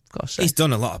 Gotta say. He's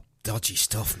done a lot of dodgy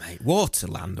stuff, mate.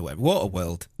 Waterland or whatever.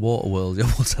 Waterworld. Waterworld, yeah,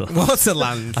 Waterland.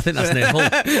 Waterland. I think that's near Hull.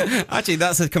 Actually,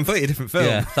 that's a completely different film.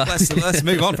 Yeah. Let's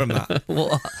move on from that.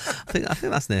 Well, I think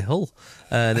that's near Hull,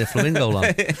 near Flamingo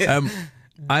Land.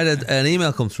 I had an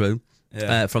email come through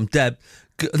from Deb.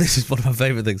 This is one of my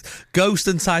favourite things. Ghost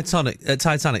and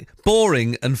Titanic.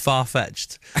 Boring and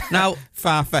far-fetched. Now,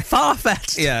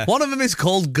 far-fetched. Yeah. One of them is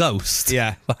called Ghost.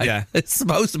 Yeah, Right? yeah. It's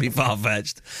supposed to be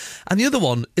far-fetched. And the other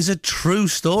one is a true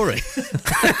story.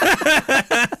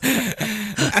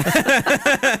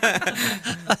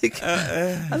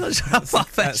 I'm not sure how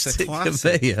far-fetched that's a it can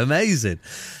classic. be. Amazing.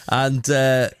 And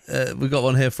we got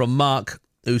one here from Mark,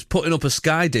 who's putting up a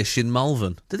Sky Dish in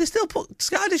Malvern. Do they still put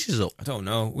Sky Dishes up? I don't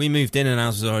know. We moved in and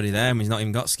ours was already there and we've not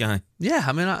even got Sky. Yeah,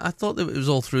 I mean, I thought that it was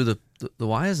all through the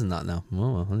wires and that now.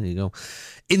 Oh, well, there you go.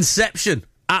 Inception,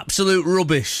 absolute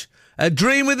rubbish. A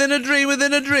dream within a dream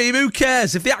within a dream. Who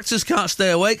cares? If the actors can't stay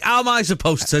awake, how am I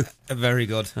supposed to? Very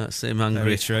good. That's him angry.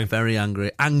 Very true. Very angry.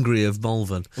 Angry of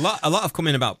Malvern. A lot have come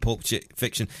in about Pulp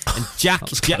Fiction. And That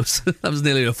was close. That was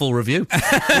nearly a full review.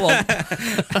 Go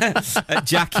on.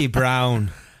 Jackie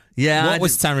Brown. Yeah. What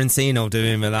was Tarantino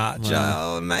doing with that?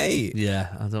 Oh, mate. Yeah,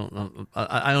 I don't know.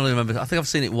 I only remember. I think I've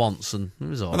seen it once and it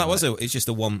was all Well, that right. was it's just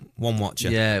a one watcher.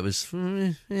 Yeah, it was.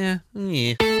 Yeah.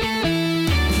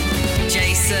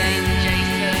 Jason.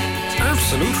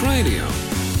 Absolute Radio,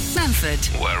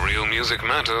 Manford. where real music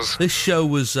matters. This show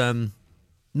was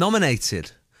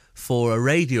nominated for a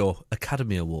Radio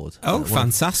Academy Award. Oh,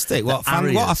 fantastic! What a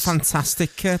Arias.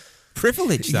 fantastic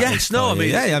privilege that is. Yes, no, for I mean,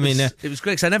 you. Yeah, I mean, it was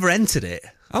great because I never entered it.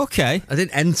 okay. I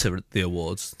didn't enter the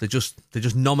awards. They just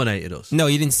nominated us. No,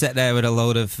 you didn't sit there with a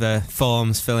load of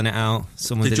forms filling it out.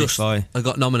 Someone They did just. it for you. I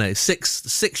got nominated. Six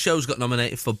shows got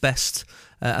nominated for best.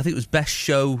 I think it was best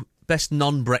show, best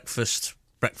non-breakfast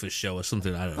show or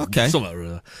something. I don't know. Okay. Something or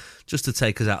other. Just to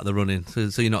take us out of the running,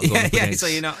 so you're not going up against so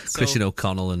you're not Christian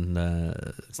O'Connell and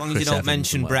as long as Chris you don't Evans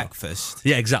mention and whatever. breakfast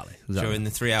Yeah, exactly. during the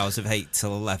 3 hours of 8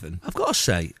 till 11. I've got to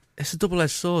say, it's a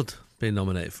double-edged sword being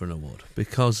nominated for an award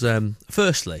because,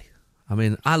 firstly, I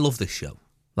mean, I love this show.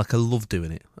 Like, I love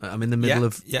doing it. I'm in the middle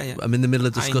of I'm in the middle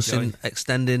of I discussing enjoy.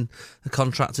 extending the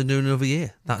contract and doing another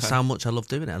year. That's how much I love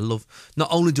doing it. I love, not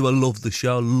only do I love the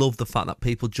show, I love the fact that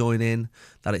people join in,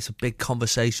 that it's a big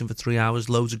conversation for 3 hours,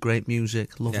 loads of great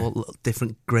music, love all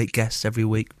different great guests every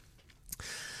week.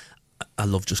 I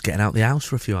love just getting out the house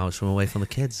for a few hours from away from the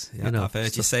kids. Yeah, you know, I've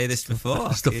heard you say this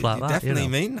before. stuff like you that, you definitely know.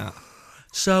 mean that.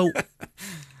 So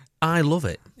I love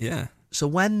it. Yeah. So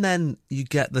when then you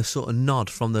get the sort of nod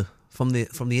from the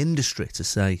industry to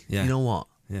say, Yeah. you know what,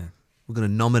 Yeah. we're going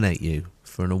to nominate you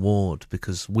for an award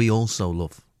because we also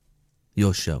love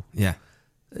your show. Yeah.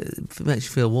 It makes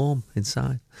you feel warm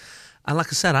inside. And like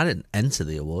I said, I didn't enter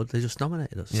the award; they just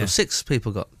nominated us. Yeah. So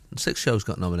six shows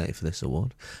got nominated for this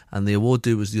award, and the award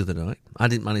due was the other night. I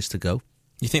didn't manage to go.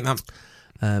 You think that?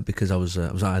 Because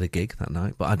I had a gig that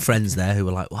night, but I had friends there who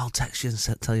were like, "Well, I'll text you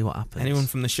and tell you what happened." Anyone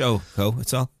from the show go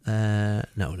at all? No,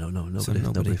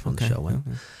 nobody from the Okay, show went.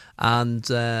 okay. And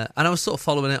I was sort of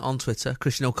following it on Twitter.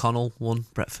 Christian O'Connell won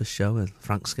Breakfast Show, and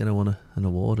Frank Skinner won an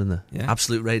award, and the Yeah.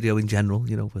 Absolute Radio in general,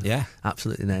 you know, were Yeah.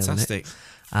 absolutely nailing Fantastic. it.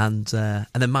 And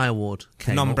then my award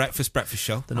came up. Non-breakfast breakfast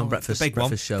show. The non-breakfast the big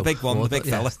breakfast one. show. The big one, award, the big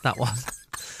yeah, fella. that one.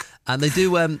 And they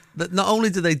do. Not only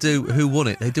do they do who won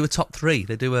it, they do a top three.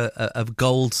 They do a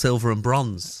gold, silver, and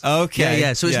bronze. Okay.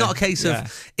 Yeah. So it's Yeah, not a case yeah.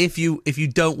 of if you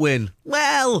don't win,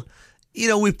 well,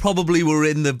 we probably were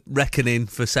in the reckoning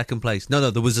for second place. No,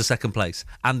 there was a second place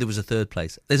and there was a third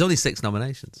place. There's only 6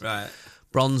 nominations. Right.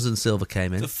 Bronze and silver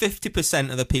came in. So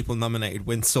 50% of the people nominated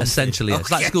win something. Essentially,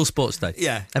 It's like school sports day.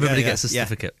 Yeah. Everybody gets a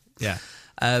certificate. Yeah.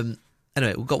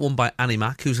 Anyway, we got one by Annie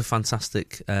Mac, who's a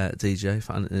fantastic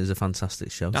DJ. It is a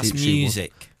fantastic show. That's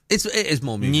music. It is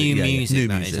more music. New music. New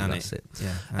that music. is, That's it.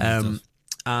 Yeah.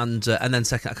 And then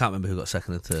second, I can't remember who got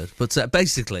second and third. But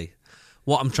basically,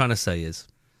 what I'm trying to say is,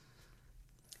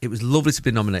 it was lovely to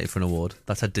be nominated for an award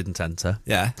that I didn't enter.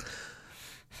 Yeah.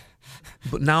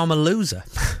 But now I'm a loser.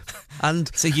 And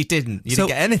so you didn't get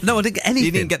anything. No, I didn't get anything.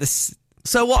 You didn't get the.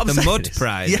 So what I'm saying mud is,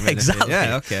 prize. Yeah, exactly.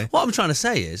 Yeah, okay. What I'm trying to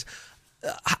say is,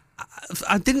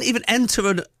 I didn't even enter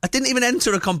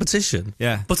a competition.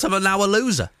 Yeah. But I'm now a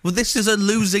loser. Well, this is a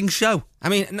losing show. I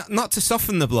mean, not to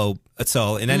soften the blow at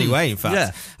all in any way. In fact,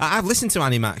 yeah. I've listened to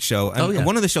Annie Mac's show, and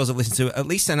one of the shows I've listened to, at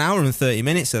least an hour and 30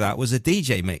 minutes of that was a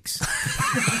DJ mix.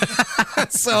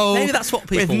 So maybe that's what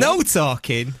people with no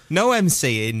talking, no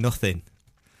MCing, nothing.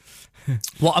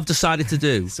 What I've decided to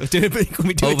do over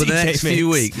the next few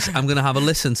weeks, I'm going to have a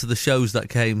listen to the shows that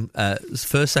came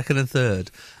first, second and third,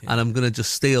 and I'm going to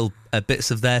just steal bits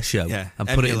of their show and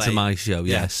put it into my show.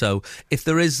 Yeah. So if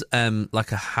there is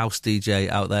like a house DJ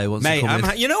out there who wants to come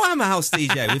in, I'm a house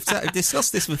DJ. We've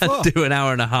discussed this before. Do an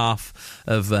hour and a half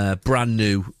of brand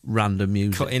new random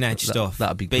music, cutting edge stuff.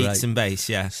 That'd be beats great. And bass.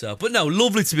 Yeah. So, but no,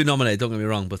 lovely to be nominated. Don't get me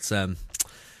wrong, but is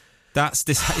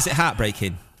it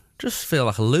heartbreaking? Just feel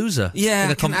like a loser.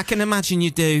 Yeah, I can imagine you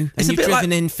do. And you're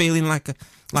driven in feeling like a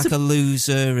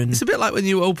loser. And it's a bit like when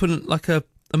you open like a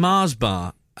Mars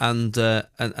bar and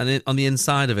on the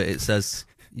inside of it says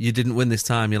you didn't win this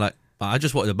time. You're like, I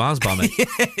just wanted a Mars bar, mate.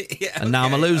 And now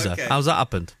I'm a loser. Okay. How's that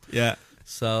happened? Yeah.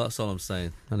 So that's all I'm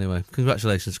saying. Anyway,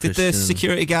 congratulations, Did Christian. the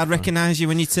security guard recognise you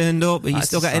when you turned up?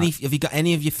 Have you got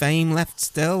any of your fame left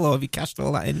still, or have you cashed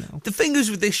all that in now? The thing is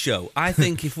with this show, I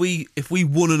think if we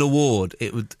won an award,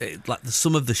 it would like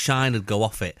some of the shine would go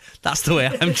off it. That's the way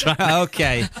I'm trying.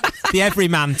 Okay, the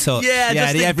everyman touch.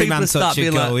 Yeah, the everyman touch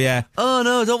would go. Like, oh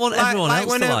no, I don't want everyone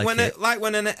else to like it. Like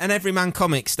when an everyman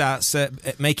comic starts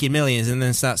making millions and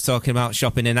then starts talking about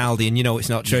shopping in Aldi, and you know it's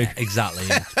not true. Yeah, exactly.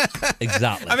 Yeah.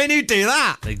 Exactly. I mean, who'd do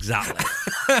that? Exactly.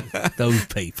 Those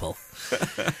people.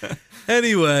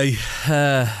 Anyway,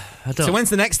 I don't. So when's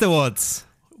the next awards?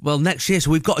 Well, next year. So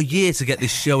we've got a year to get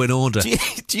this show in order.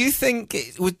 Do you think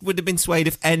it would have been swayed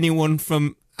if anyone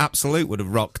from Absolute would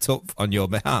have rocked up on your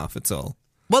behalf at all?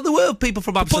 Well, there were people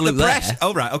from Absolute there.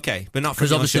 Oh, right, okay. But not for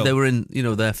because obviously show. they were in,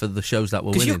 there for the shows that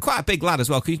were winning. Because you're quite a big lad as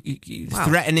well. You wow.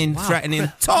 threatening,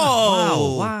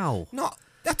 tall. Wow. Not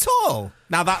at all.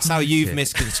 Now, that's how you've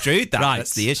misconstrued that. Right.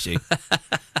 That's the issue.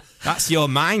 That's your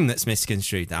mind that's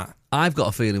misconstrued that. I've got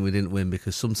a feeling we didn't win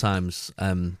because sometimes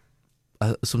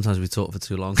we talk for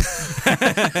too long.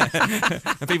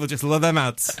 And people just love them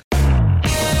ads.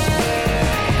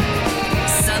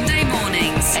 Sunday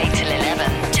mornings, 8 till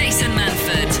 11. Jason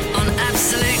Manford on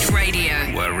Absolute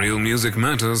Radio. Where real music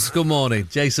matters. Good morning,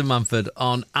 Jason Manford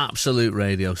on Absolute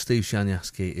Radio. Steve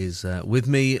Shanyaski is with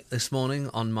me this morning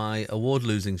on my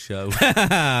award-losing show.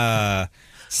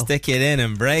 Stick it in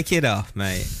and break it off,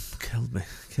 mate. Killed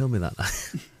me that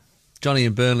night. Johnny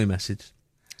in Burnley message.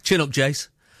 Chin up, Jace.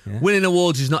 Yeah. Winning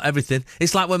awards is not everything.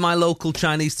 It's like when my local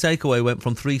Chinese takeaway went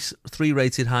from 3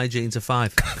 rated hygiene to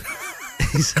 5.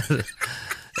 He said,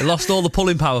 it lost all the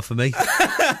pulling power for me.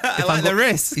 I like the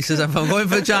risk. He says, if I'm going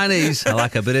for Chinese, I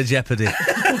like a bit of jeopardy.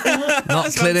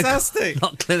 Not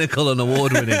clinical and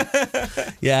award winning.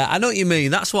 Yeah, I know what you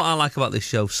mean. That's what I like about this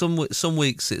show. Some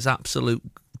weeks it's absolute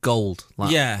gold.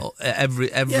 Like, every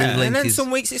link and then is,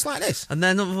 some weeks it's like this. And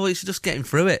then other weeks you're just getting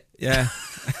through it. Yeah.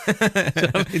 You know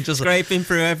what I mean? Just scraping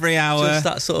through every hour. Just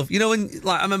that sort of, when,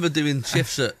 like, I remember doing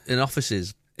shifts in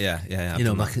offices. Yeah.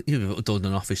 Like you've done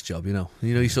an office job,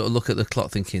 you sort of look at the clock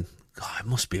thinking, God, it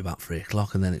must be about 3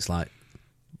 o'clock, and then it's like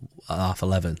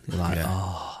 11:30. You're like,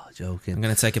 joking. I'm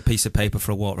going to take a piece of paper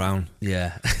for a walk round.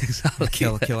 Yeah, exactly.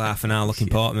 Kill half an hour looking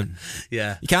Portman.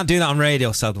 Yeah, you can't do that on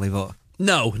radio, sadly, but.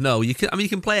 No, you can. I mean, you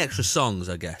can play extra songs,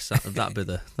 I guess. That'd be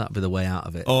the way out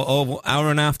of it. Or hour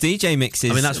and a half DJ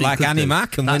mixes. I mean, that's like Annie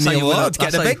Mac and win the award.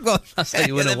 Get the big one. That's how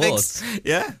you win awards.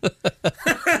 Yeah.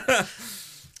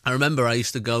 I remember I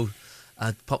used to go.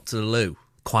 I'd pop to the loo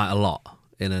quite a lot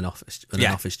in an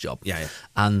office job. Yeah.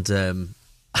 And I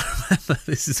remember,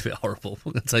 this is a bit horrible.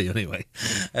 I'm going to tell you anyway.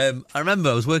 I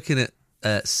remember I was working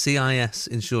at CIS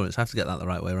Insurance. I have to get that the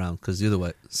right way around because the other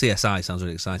way, CSI sounds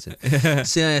really exciting.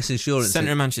 CIS Insurance,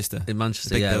 centre of Manchester. In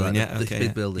Manchester, big building, the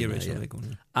big building. The original big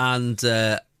one. And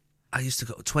I used to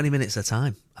go 20 minutes at a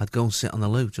time. I'd go and sit on the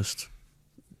loo, just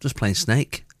playing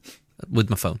Snake with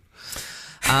my phone.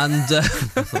 And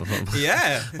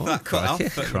Yeah, that cut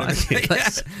off. crikey.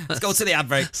 Let's go to the ad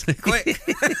break. Quick.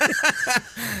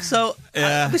 So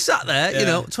Yeah. we sat there,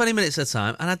 Yeah. 20 minutes at a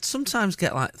time, and I'd sometimes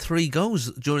get like 3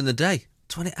 goes during the day.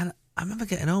 20, and I remember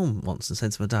getting home once and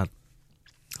saying to my dad,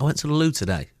 I went to the loo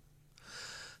today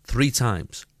 3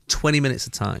 times, 20 minutes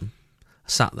a time. I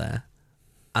sat there,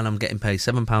 and I'm getting paid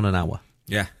 £7 an hour.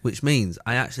 Yeah. Which means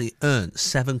I actually earned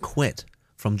 £7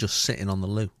 from just sitting on the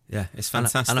loo. Yeah, it's And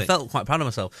fantastic. I felt quite proud of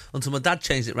myself until my dad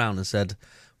changed it round and said,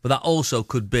 but that also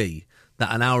could be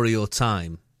that an hour of your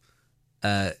time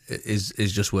is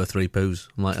just worth 3 poos.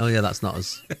 I'm like, oh yeah, that's not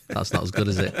as good,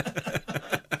 is it?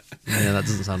 Yeah, that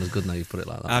doesn't sound as good now you put it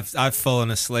like that. I've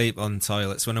fallen asleep on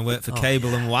toilets when I worked for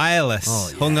Cable and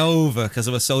Wireless, hungover because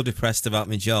I was so depressed about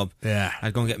my job. Yeah.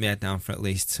 I'd go and get my head down for at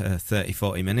least 30,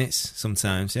 40 minutes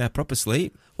sometimes. Yeah, proper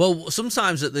sleep. Well,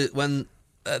 sometimes when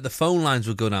the phone lines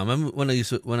would go down. I remember when I used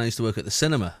to work at the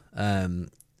cinema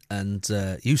and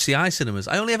UCI cinemas.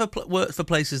 I only ever worked for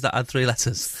places that had 3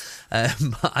 letters.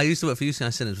 I used to work for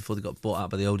UCI cinemas before they got bought out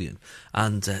by the Odeon,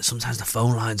 and sometimes the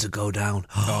phone lines would go down.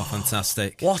 Oh,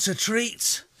 fantastic. What a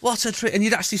treat! What a treat! And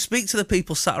you'd actually speak to the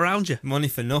people sat around you. Money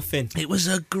for nothing. It was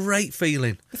a great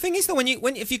feeling. The thing is, though,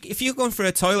 if you're going for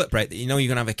a toilet break that you know you're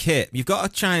going to have a kit, you've got to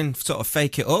try and sort of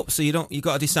fake it up. So you've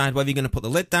got to decide whether you're going to put the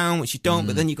lid down, which you don't,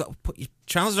 but then you've got to put your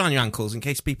trousers around your ankles in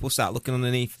case people start looking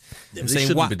underneath. Yeah, and they saying,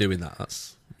 shouldn't what? be doing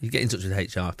that. You get in touch with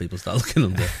HR if people start looking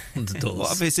under doors.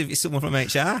 What if it's someone from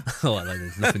HR? Oh,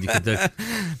 there's nothing you can do.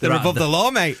 They're above the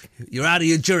law, mate. You're out of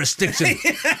your jurisdiction.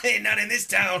 Not in this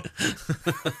town.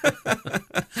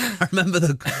 I remember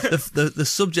the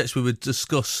subjects we would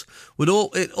discuss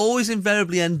it always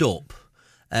invariably end up.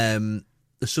 The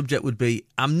subject would be,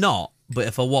 "I'm not, but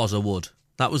if I was, I would."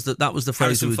 That was the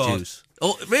phrase Harrison we would Ford. use.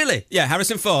 Oh, really? Yeah,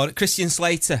 Harrison Ford, Christian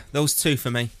Slater, those 2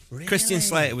 for me. Really? Christian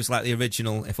Slater was like the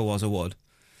original "If I Was, I Would,"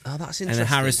 Oh, that's and interesting. then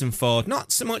Harrison Ford,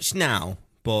 not so much now,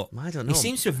 but I don't know. he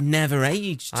seems to have never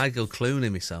aged. I go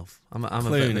Clooney myself. I'm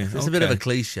Clooney, it's a bit of a okay.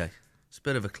 cliche. It's a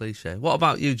bit of a cliche. What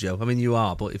about you, Joe? I mean, you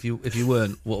are, but if you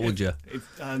weren't, what would you?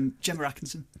 Gemma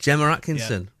Atkinson. Gemma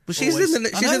Atkinson. Yeah. Well, she's Always. in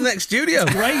the next studio.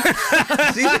 Great.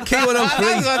 She's at Key 103.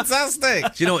 That's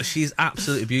fantastic. Do you know what? She's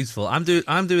absolutely beautiful. I'm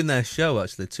doing their show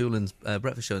actually, Toolin's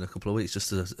breakfast show in a couple of weeks,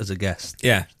 just as a guest.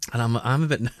 Yeah. And I'm a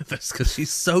bit nervous because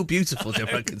she's so beautiful,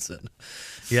 Gemma Atkinson.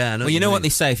 Yeah, I know. Well, you know what mean. they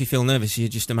say: if you feel nervous, you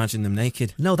just imagine them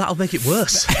naked. No, that'll make it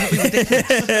worse. That'll be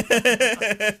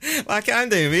ridiculous. Like I'm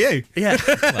doing with you. Yeah.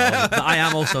 Well, but I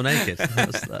am also naked.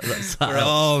 That's that We're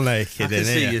all naked I can in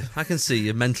see here you. I can see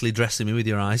you mentally dressing me with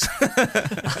your eyes.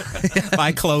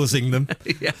 by closing them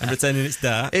Yeah. and pretending it's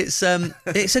dark. It's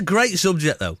a great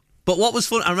subject though. But what was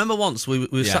fun? I remember once we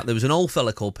were Yeah. sat there was an old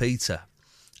fella called Peter,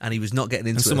 and he was not getting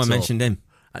into And it. someone at all. mentioned him.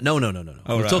 No. Oh, we were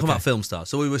right, talking okay. about film stars.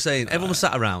 So we were saying everyone was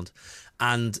sat around,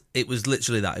 and it was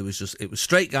literally that. It was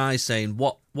straight guys saying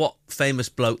what famous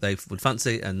bloke they would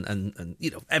fancy, and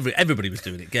everybody was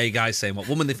doing it. Gay guys saying what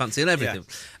woman they fancy and everything.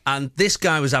 And this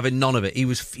guy was having none of it. He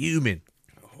was fuming.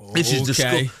 This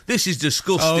is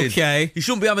disgusting. Okay. You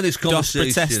shouldn't be having this Doth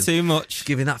conversation. protest too much.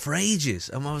 Giving that for ages,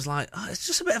 and I was like, it's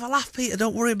just a bit of a laugh, Peter.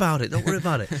 Don't worry about it. We're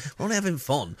only having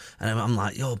fun. And I'm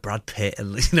like, you're Brad Pitt,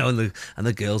 and and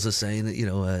the girls are saying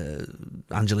that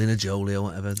Angelina Jolie or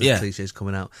whatever. The cliche's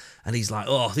coming out, and he's like,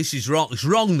 oh, this is wrong. It's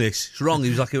wrong. It's wrong. He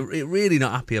was like really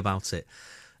not happy about it.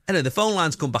 Anyway, the phone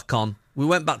lines come back on. We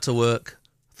went back to work.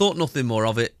 Thought nothing more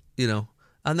of it,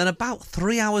 And then about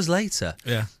 3 hours later,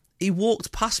 Yeah. he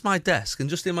walked past my desk, and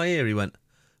just in my ear, he went,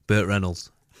 Burt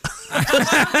Reynolds.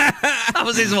 That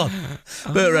was his one.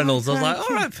 Burt Reynolds. I was like,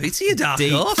 all right, Peter, you dark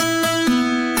Deep. horse.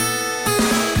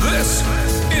 This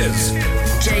is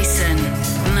Jason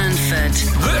Manford,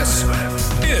 this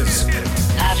is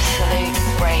Absolute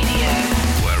Radio.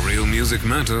 where real music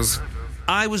matters.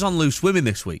 I was on Loose Women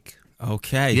this week.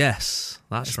 Okay. Yes,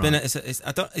 that's It's right. been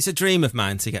it's a dream of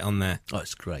mine to get on there. Oh,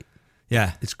 it's great.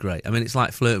 Yeah. It's great. I mean, it's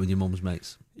like flirting with your mum's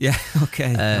mates. Yeah.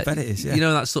 Okay. I bet it is. Yeah.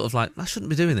 That sort of like, I shouldn't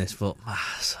be doing this, but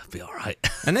it'll be all right.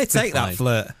 and they take that Fine.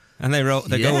 flirt and they go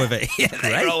Yeah. with it. Yeah, they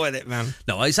Great. roll with it, man.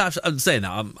 No, it's actually, I'm saying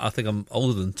that. I think I'm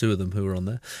older than 2 of them who were on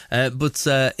there. But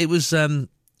it was,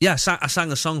 I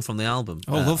sang a song from the album.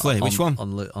 Oh, lovely. Which one?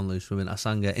 On Loose Women. I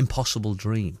sang Impossible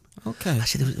Dream. Okay.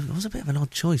 Actually, it was a bit of an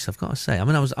odd choice, I've got to say. I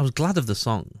mean, I was glad of the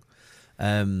song.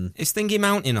 Is Thingy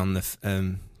Mountain on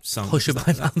the song? Pusher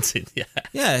by Mountain, yeah.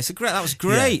 Yeah, that was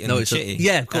great. Yeah. and No, it's Chitty.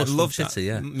 of course, I loved from that. Chitty,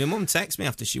 yeah. My mum texted me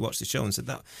after she watched the show and said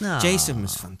that Ah, Jason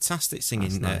was fantastic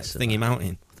singing that's nice, Thingy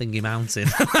Mountain. Thingy Mountain.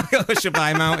 Pusher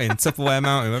by Mountain, Tupperware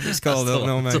Mountain, whatever it's called. I don't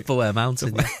know, mate. Tupperware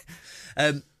Mountain.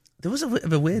 Yeah. There was a bit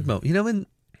of a weird moment. When,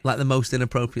 like, the most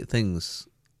inappropriate things,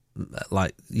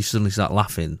 like, you suddenly start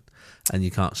laughing. and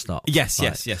you can't stop. Yes,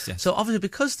 Right. yes. So obviously,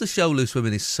 because the show Loose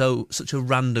Women is such a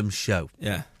random show,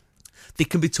 Yeah. they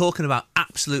can be talking about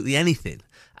absolutely anything,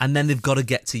 and then they've got to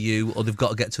get to you, or they've got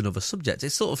to get to another subject.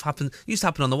 It sort of happened. Used to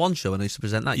happen on the One Show when I used to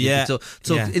present that. Yeah. You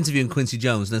could interviewing Quincy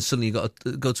Jones, and then suddenly you got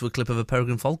to go to a clip of a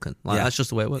peregrine falcon. That's just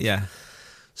the way it works. Yeah.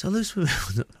 So Loose Women,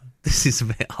 this is a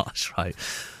bit harsh, right?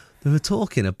 They were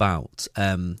talking about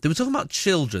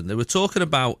children. They were talking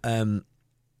about it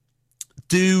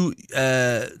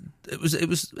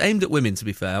was aimed at women, to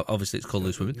be fair. Obviously, it's called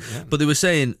Loose Women. Yeah. But they were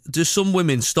saying, do some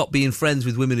women stop being friends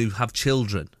with women who have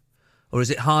children? Or is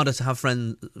it harder to have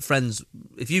friends...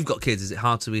 If you've got kids, is it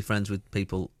hard to be friends with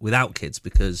people without kids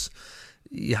because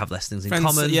you have less things in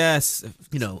common? Yes.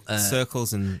 You know...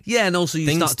 circles and... Yeah, and also you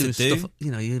start doing do. stuff...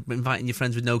 You know, you're inviting your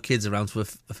friends with no kids around to a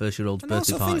first-year-old's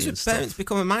birthday party things and with stuff. parents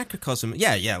become a microcosm.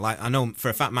 Yeah. Like, I know for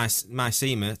a fact my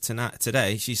Seema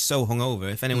today, she's so hungover.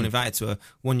 If anyone invited to a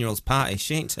 1-year-old's party,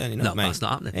 she ain't turning up, mate. No, that's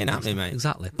not happening. Ain't happening, mate.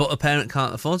 Exactly. But a parent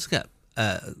can't afford to get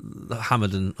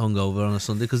hammered and hungover on a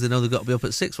Sunday because they know they've got to be up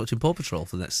at 6 watching Paw Patrol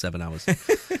for the next 7 hours.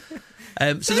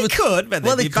 So they could, but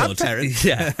they'd be bad parents.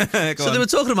 Yeah. So on. they were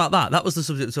talking about that. That was the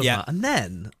subject they were talking about. And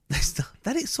then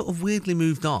it sort of weirdly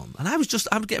moved on. And I'm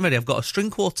getting ready. I've got a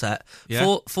string quartet,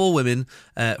 four women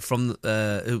from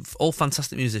all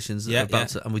fantastic musicians.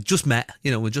 And we just met.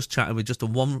 You know, we're just chatting. We just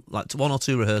done one or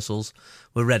two rehearsals.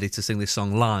 We're ready to sing this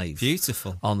song live.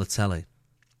 Beautiful. On the telly.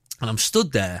 And I'm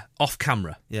stood there off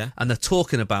camera. Yeah. And they're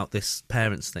talking about this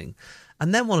parents thing.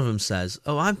 And then one of them says,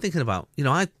 I'm thinking about,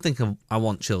 I think I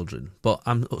want children, but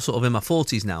I'm sort of in my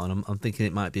 40s now, and I'm thinking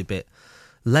it might be a bit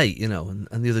late, And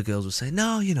the other girls would say,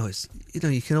 no, it's,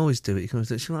 you can always do it. You can always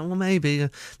do it. She's like, well, maybe.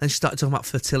 Then she started talking about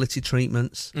fertility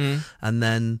treatments. And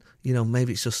then,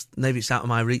 maybe it's out of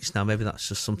my reach now. Maybe that's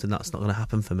just something that's not going to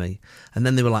happen for me. And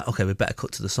then they were like, okay, we better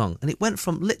cut to the song. And it went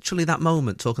from literally that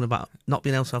moment talking about not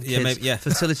being able to have kids,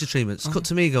 fertility treatments, cut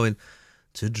to me going,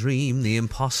 to dream the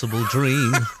impossible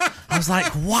dream. I was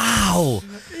like, wow.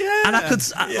 Yeah. And I could,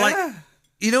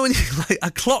 when I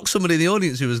clocked somebody in the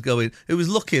audience who was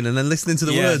looking and then listening to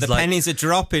the words. The pennies are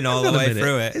dropping all the way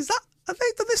through it. Have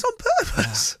they done this on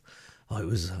purpose? It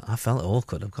was, I felt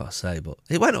awkward, I've got to say, but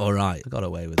it went all right. I got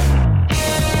away with it.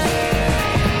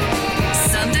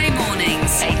 Sunday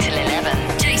mornings, 8 till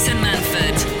 11. Jason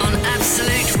Manford on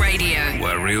Absolute Radio.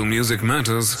 Where real music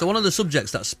matters. So one of the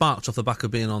subjects that sparked off the back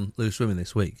of being on Loose Women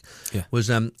this week was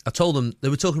I told them they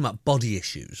were talking about body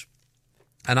issues,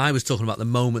 and I was talking about the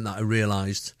moment that I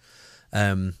realised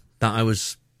that I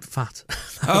was fat.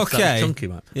 Okay, chunky,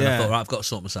 man. And I thought, right, I've got to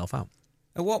sort myself out.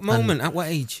 At what moment? At what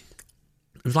age?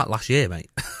 It was like last year, mate.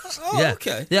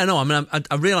 Okay. Yeah, no, I mean,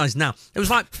 I realised now. It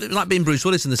was like being Bruce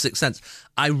Willis in The Sixth Sense.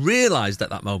 I realised at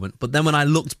that moment, but then when I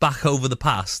looked back over the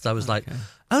past, I was like,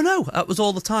 oh no, that was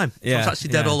all the time. I was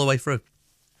actually dead all the way through.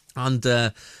 And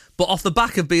but off the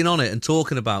back of being on it and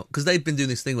talking about, because they've been doing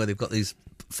this thing where they've got these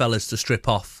fellas to strip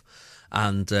off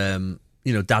and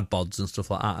dad bods and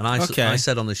stuff like that. And I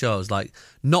said on the show, I was like,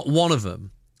 not one of them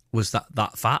was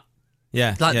that fat.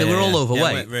 Yeah, they were all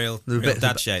overweight. Real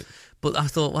dad shape. But I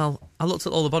thought, well, I looked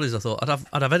at all the bodies. I thought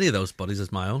I'd have any of those bodies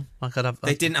as my own. Like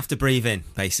they didn't have to breathe in,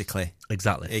 basically.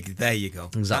 Exactly. There you go.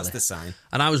 Exactly. That's the sign.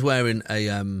 And I was wearing a.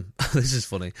 This is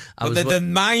funny. The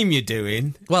mime you're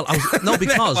doing. Well,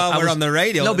 because while we're on the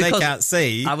radio, they can't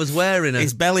see. I was wearing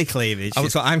his belly cleavage.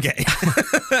 That's what I'm getting.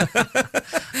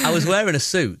 I was wearing a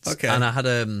suit, and I had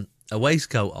a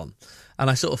waistcoat on, and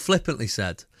I sort of flippantly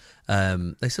said.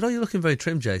 They said, you're looking very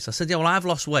trim, Jace. I said, yeah, well, I've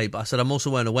lost weight, but I said, I'm also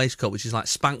wearing a waistcoat, which is like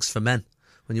Spanx for men,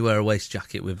 when you wear a waist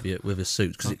jacket with a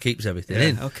suit, because it keeps everything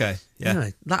in. Okay, yeah.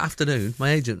 Anyway, that afternoon, my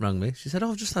agent rang me. She said,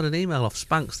 I've just had an email off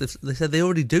Spanx. They said they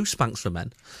already do Spanx for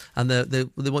men, and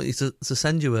they want you to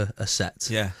send you a set.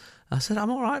 Yeah. I said,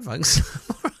 I'm all right, thanks.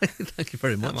 I'm all right, thank you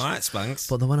very much. I'm all right, Spanx.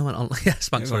 But then when I went on,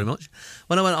 Spanx very much.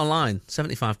 When I went online,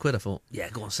 75 quid, I thought, yeah,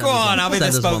 go on, I'll be the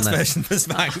spokesperson for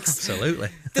Spanx. Absolutely.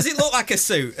 Does it look like a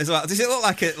suit as well? Does it look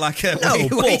like a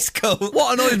waistcoat?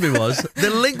 What annoyed me was the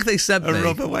link they sent me. A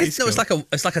rubber waistcoat.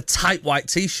 It's like a tight white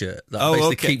t-shirt that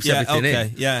basically keeps everything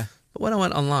in. Yeah. But when I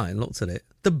went online, looked at it,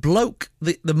 the bloke,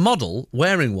 the model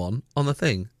wearing one on the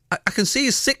thing, I can see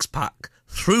his six-pack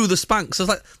through the Spanx. I was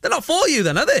like, they're not for you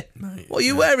then, are they? Mate, what are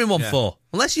you wearing one for?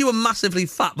 Unless you were massively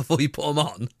fat before you put them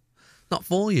on, not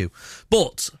for you.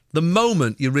 But the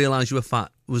moment you realise you were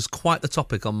fat was quite the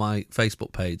topic on my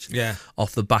Facebook page. Yeah.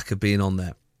 Off the back of being on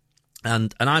there.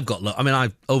 And I've got,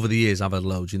 over the years I've had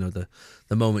loads,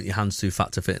 the moment your hand's too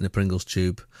fat to fit in a Pringles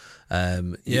tube.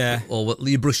 Or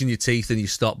you're brushing your teeth and you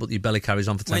stop, but your belly carries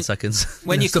on for 10 seconds.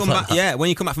 When you come back, when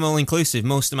you come back from All Inclusive,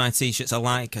 most of my t-shirts are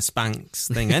like a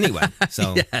Spanx thing anyway.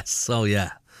 So yes,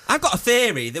 yeah. I've got a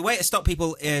theory. The way to stop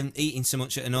people eating so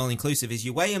much at an all-inclusive is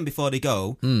you weigh them before they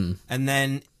go, and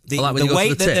then the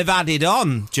weight that they've added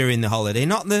on during the holiday,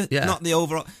 not the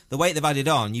overall, the weight they've added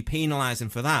on, you penalise them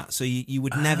for that. So you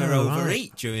would never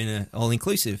overeat during an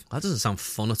all-inclusive. That doesn't sound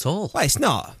fun at all. Well, it's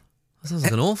not. That sounds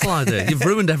like an awful idea. You've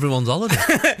ruined everyone's holiday.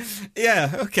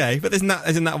 Yeah, okay, but isn't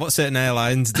that what certain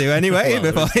airlines do anyway?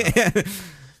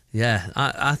 Yeah,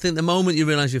 I think the moment you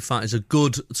realise you're fat is a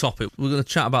good topic. We're going to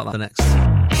chat about that next.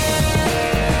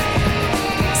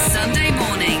 Sunday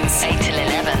mornings, 8 till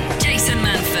 11. Jason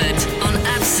Manford on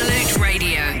Absolute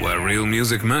Radio. Where real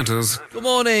music matters. Good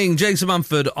morning, Jason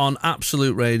Manford on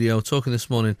Absolute Radio. Talking this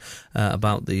morning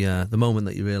about the moment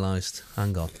that you realised,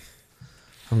 hang on,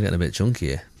 I'm getting a bit chunky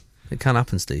here. It can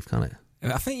happen, Steve, can't it?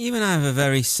 I think you and I have a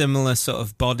very similar sort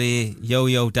of body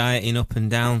yo-yo dieting up and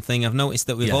down thing. I've noticed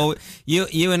that we've always,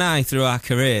 you and I through our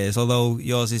careers, although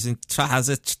yours has an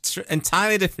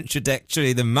entirely different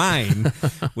trajectory than mine.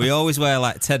 We always wear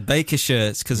like Ted Baker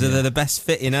shirts because they're the best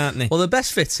fitting, aren't they? Well, the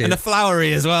best fitting and the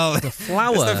flowery as well. The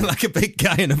flower, it's not like a big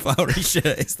guy in a flowery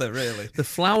shirt, is there really? The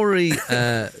flowery,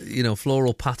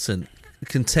 floral pattern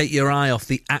can take your eye off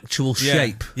the actual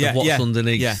shape of what's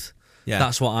underneath. Yeah,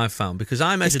 that's what I've found because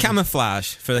I measured. It's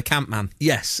camouflage for the camp man.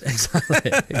 Yes,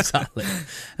 exactly.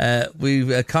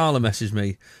 Carla messaged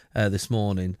me this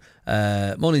morning.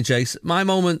 Morning, Jace. My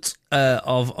moment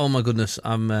of oh my goodness,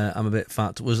 I'm a bit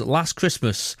fat was last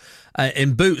Christmas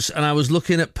in Boots, and I was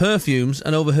looking at perfumes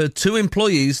and overheard two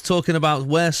employees talking about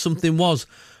where something was.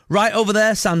 Right over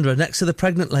there, Sandra, next to the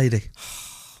pregnant lady.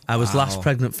 I was last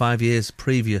pregnant 5 years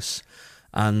previous.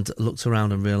 And looked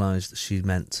around and realised she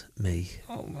meant me.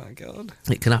 Oh my God!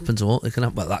 It can happen to all. It can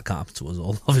happen. Well, that can't happen to us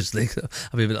all, obviously.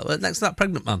 I'll be a bit like, next to that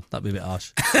pregnant man. That'd be a bit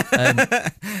harsh.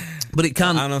 But it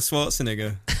can. Arnold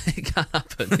Schwarzenegger. It can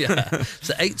happen. Yeah.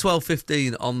 So 8, 12,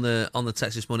 15 on the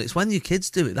text this morning. It's when your kids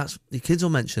do it. That's your kids will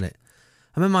mention it.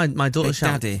 I remember my daughter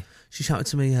shouted. Daddy. She shouted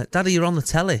to me, "Daddy, you're on the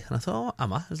telly." And I thought, "Oh,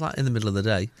 am I?" It was like in the middle of the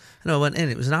day. And I went in.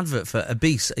 It was an advert for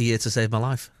Obese, a year to save my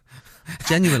life.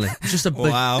 Genuinely, it was just a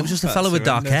it was just a fellow with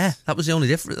dark hair. That was the only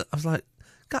difference. I was like,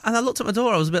 God, and I looked at my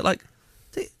daughter. I was a bit like,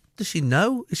 does she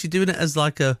know? Is she doing it as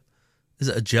like is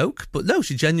it a joke? But no,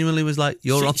 she genuinely was like,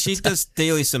 you're on. She does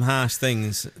deal with some harsh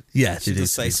things. Yeah, she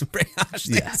does say some pretty harsh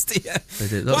things to you. They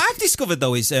do. What I've discovered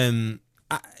though is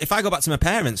if I go back to my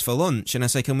parents for lunch and I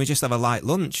say, can we just have a light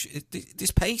lunch?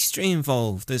 There's pastry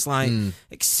involved. There's like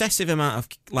excessive amount of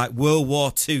like World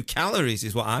War II calories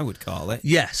is what I would call it.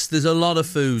 Yes, there's a lot of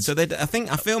food. So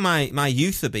I feel my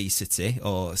youth obesity,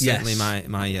 or certainly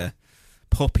my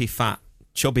puppy fat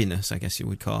chubbiness, I guess you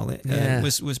would call it,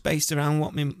 was based around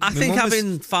what I think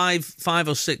having five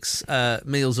or six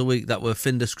meals a week that were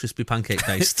Findus crispy pancake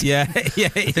based. I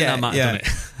think that might have done it.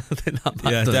 I think that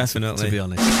might have done definitely. It, to be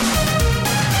honest.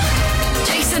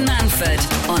 Jason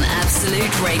Manford on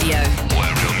Absolute Radio.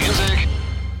 Where real music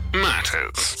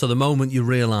matters. So the moment you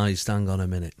realised, hang on a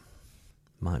minute,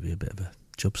 might be a bit of a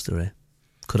chubster here.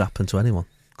 Could happen to anyone.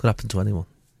 It's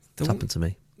happened to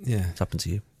me. Yeah. It's happened to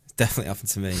you. Definitely happened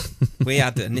to me. We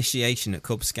had an initiation at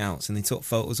Cub Scouts and they took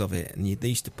photos of it and they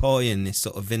used to pour you in this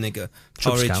sort of vinegar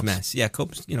porridge mess. Yeah,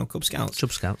 Cub Scouts.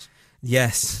 Chub Scouts.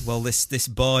 Yes. Well, this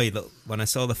boy, look, when I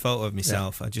saw the photo of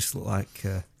myself, I just looked like...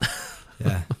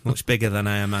 much bigger than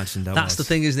I imagined I was. That's the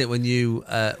thing, isn't it? When you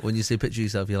see a picture of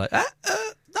yourself, you're like, that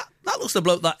looks the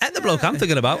bloke bloke I'm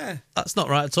thinking about. Yeah. That's not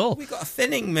right at all. We got a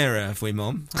thinning mirror, have we,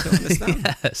 Mum? I don't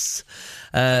understand. Yes.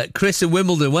 Chris in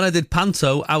Wimbledon, when I did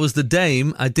panto, I was the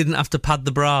dame. I didn't have to pad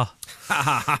the bra.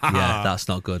 Yeah, that's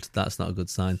not good. That's not a good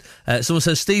sign. Someone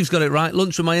says, Steve's got it right.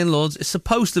 Lunch with my in-laws. It's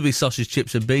supposed to be sausage,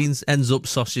 chips and beans. Ends up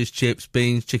sausage, chips,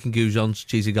 beans, chicken goujons,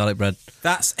 cheesy garlic bread.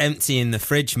 That's emptying the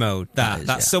fridge mode.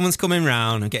 That's someone's coming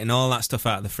round and getting all that stuff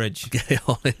out of the fridge. Get it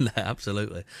all in there,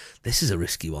 absolutely. This is a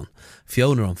risky one.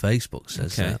 Fiona on Facebook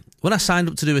says, when I signed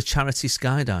up to do a charity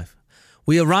skydive,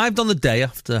 we arrived on the day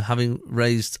after having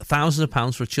raised thousands of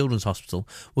pounds for a children's hospital.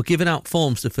 We're giving out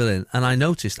forms to fill in, and I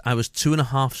noticed I was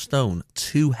 2.5 stone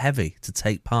too heavy to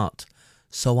take part.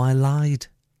 So I lied.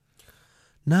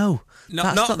 That's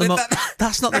not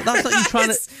you trying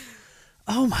to...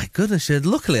 Oh my goodness!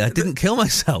 Luckily, I didn't kill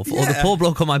myself, or the poor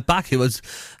bloke on my back who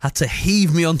had to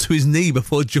heave me onto his knee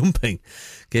before jumping.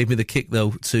 Gave me the kick though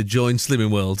to join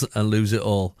Slimming World and lose it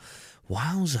all.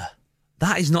 Wowzer!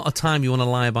 That is not a time you want to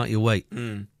lie about your weight.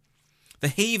 The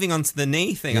heaving onto the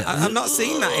knee thing. Yeah. I've not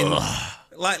seen that in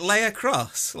lay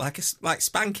across, like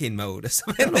spanking mode or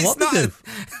something. I don't know what to do.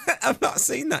 I've not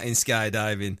seen that in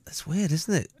skydiving. That's weird,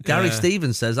 isn't it? Gary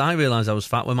Stevens says, I realised I was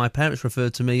fat when my parents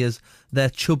referred to me as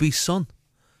their chubby son.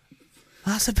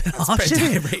 That's a bit harsh,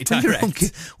 isn't it?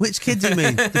 Direct. Which kid do you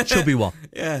mean? The chubby one?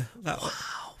 Yeah. Wow,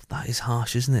 That is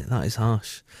harsh, isn't it? That is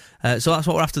harsh. So that's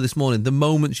what we're after this morning. The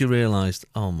moment you realised,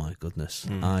 oh my goodness,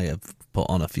 I have put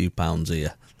on a few pounds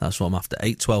here. That's what I'm after.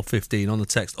 8 12 15 on the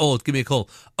text. Or give me a call.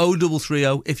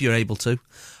 0330 if you're able to.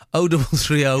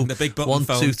 0330 the big button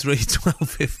 123 12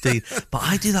 15. But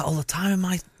I do that all the time.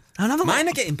 Mine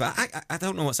are getting back. I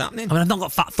don't know what's happening. I mean, I've not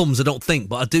got fat thumbs, I don't think,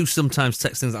 but I do sometimes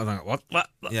text things that I'm like, what?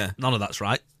 Yeah. None of that's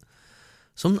right.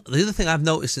 The other thing I've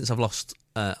noticed since I lost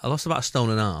about 1.5 stone.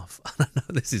 I know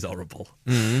this is horrible.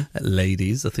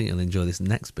 Ladies, I think you'll enjoy this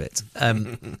next bit.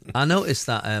 I noticed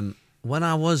that when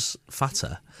I was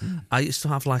fatter, I used to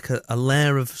have like a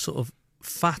layer of sort of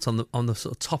fat on the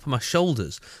sort of top of my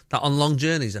shoulders that on long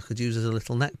journeys I could use as a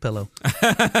little neck pillow.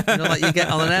 Like you get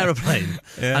on an aeroplane,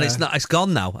 and it's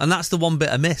gone now, and that's the one bit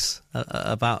I miss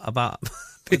about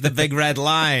the big red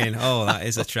line. Oh, that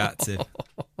is attractive.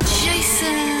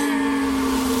 Jason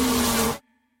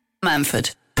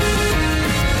Manford.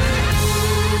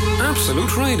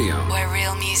 Absolute Radio. Where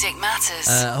real music matters.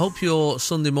 I hope your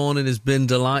Sunday morning has been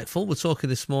delightful. We're talking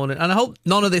this morning, and I hope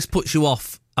none of this puts you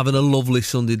off having a lovely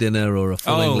Sunday dinner or a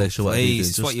full English or whatever you do.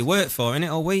 It's what you work for, isn't it?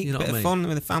 All week, You know bit what I of mean? fun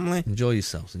with the family. Enjoy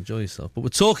yourself. But we're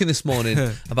talking this morning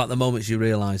about the moments you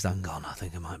realised, hang on, I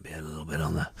think I might be a little bit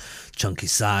on the chunky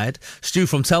side. Stu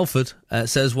from Telford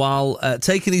says, while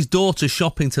taking his daughter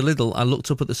shopping to Lidl, I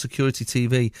looked up at the security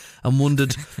TV and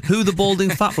wondered who the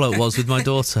balding fat bloke was with my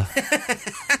daughter.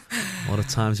 What a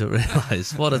time to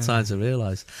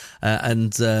realise.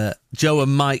 And Joe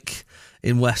and Mike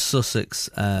in West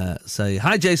Sussex say,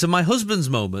 hi Jason, my husband's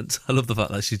moment. I love the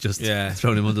fact that she's just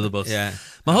thrown him under the bus.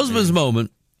 My husband's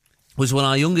moment was when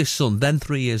our youngest son, then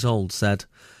 3 years old, said,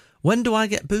 when do I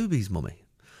get boobies, mummy?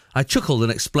 I chuckled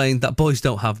and explained that boys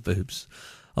don't have boobs,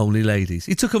 only ladies.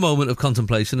 He took a moment of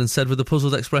contemplation and said with a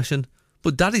puzzled expression,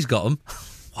 but daddy's got them.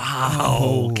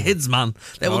 Wow, kids, man.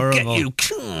 They will get you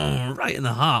right in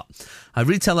the heart. I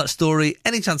retell that story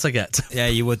any chance I get. Yeah,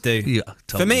 you would do. Yeah,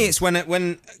 totally. For me, it's when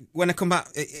I come back,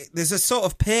 there's a sort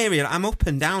of period, I'm up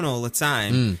and down all the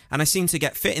time, and I seem to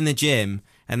get fit in the gym,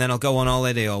 and then I'll go on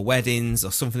holiday or weddings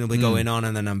or something will be going on,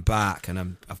 and then I'm back,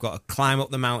 and I've got to climb up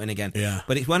the mountain again. Yeah.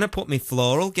 But it's when I put my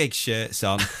floral gig shirts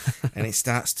on, and it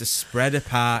starts to spread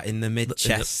apart in the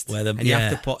mid-chest, and you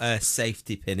have to put a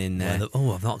safety pin in there.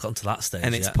 I've not gotten to that stage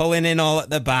and it's yet. pulling in all at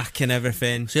the back and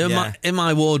everything. So in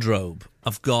my wardrobe,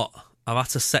 I've had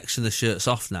to section the shirts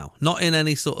off now. Not in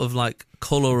any sort of like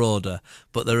colour order,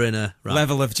 but they're in a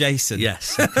level of Jason.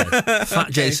 Yes, okay. Fat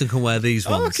Jason can wear these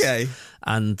ones. Okay.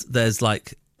 And there's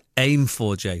like aim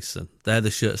for Jason. They're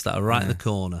the shirts that are right in the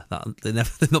corner.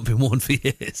 They've not been worn for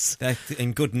years. They're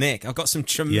in good nick. I've got some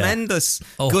tremendous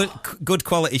good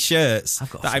quality shirts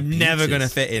that I'm never going to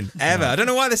fit in ever. I don't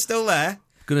know why they're still there.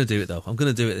 I'm going to do it though. I'm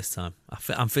going to do it this time.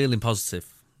 I'm feeling positive.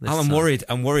 I'm worried.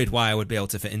 I'm worried why I would be able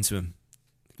to fit into them.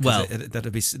 Well,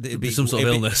 it'd be some sort of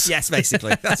illness. Yes,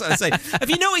 basically. That's what I'm saying. Have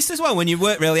you noticed as well when you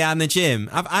work really hard in the gym?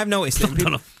 I've noticed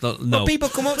that. No. People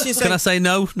come up to you and say, can I say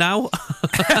no now?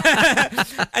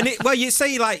 And you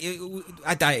say like,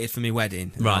 I dieted for my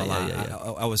wedding. Right.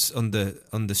 I was under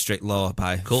strict law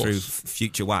through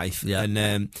future wife. Yeah.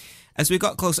 And as we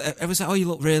got closer, everyone was like, oh, you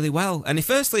look really well. And the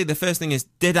first thing is,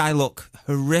 did I look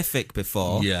horrific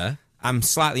before? Yeah. I'm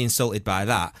slightly insulted by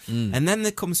that. And then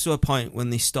there comes to a point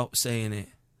when they stop saying it.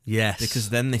 Yes.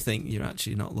 Because then they think you're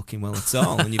actually not looking well at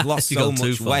all and you've lost so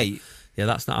much weight. Yeah,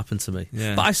 that's not happened to me.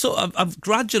 Yeah. But I've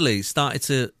gradually started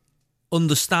to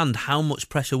understand how much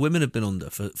pressure women have been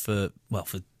under for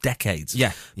decades.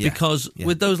 Yeah. Because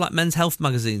with those like men's health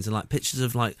magazines and like pictures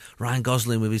of like Ryan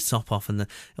Gosling with his top off and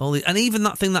and even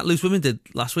that thing that Loose Women did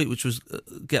last week, which was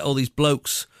get all these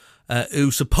blokes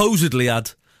who supposedly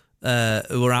had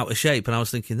who were out of shape, and I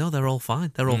was thinking, no, they're all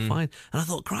fine. They're all fine. And I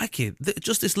thought, crikey,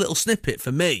 just this little snippet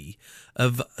for me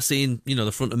of seeing,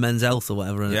 the front of Men's Health or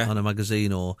whatever on a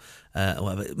magazine or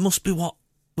whatever. It must be what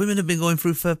women have been going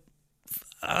through for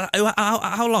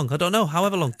how long? I don't know.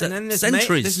 However long. And then there's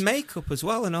centuries. There's makeup as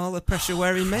well, and all the pressure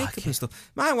wearing makeup and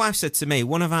stuff. My wife said to me,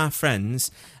 one of our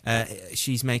friends,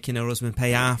 she's making her husband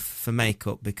pay half for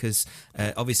makeup because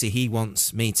obviously he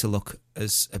wants me to look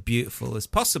as beautiful as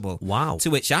possible. Wow. To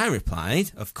which I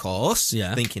replied, of course,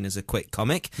 thinking as a quick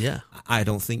comic, I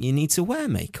don't think you need to wear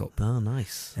makeup. Oh,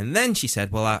 nice. And then she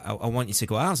said, well, I want you to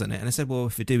go out on it. And I said, well,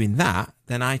 if we're doing that,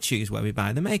 then I choose where we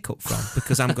buy the makeup from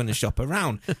because I'm going to shop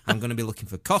around. I'm going to be looking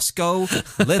for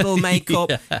Costco, Little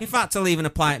makeup. In fact, I'll even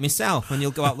apply it myself and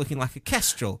you'll go out looking like a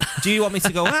kestrel. Do you want me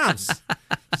to go out?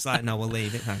 It's like, no, we'll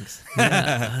leave it, thanks.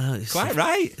 Quite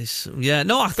right. I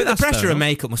think the pressure of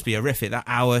makeup must be horrific. That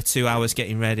 2 hours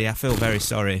getting ready. I feel very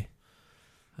sorry.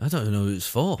 I don't know who it's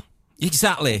for.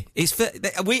 Exactly. It's for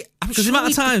Because the amount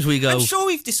of times we go... I'm sure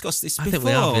we've discussed this before, think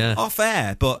we have, yeah. off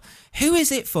air, but who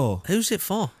is it for? Who's it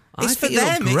for? It's I for think you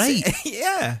look them. great.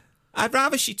 Yeah. I'd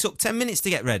rather she took 10 minutes to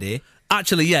get ready.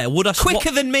 Actually, yeah. Would I swap?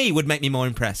 Quicker than me would make me more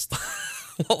impressed.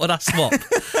 What would I swap?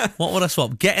 What would I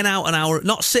swap? Getting out an hour,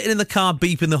 not sitting in the car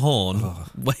beeping the horn,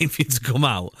 waiting for you to come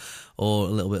out, or a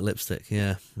little bit of lipstick,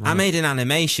 yeah. I made an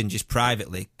animation just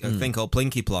privately, a thing called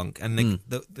Plinky Plonk, and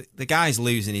the guy's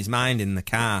losing his mind in the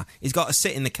car. He's got to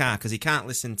sit in the car because he can't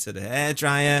listen to the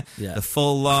hairdryer, the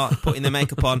full lot, putting the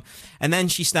makeup on. And then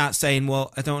she starts saying,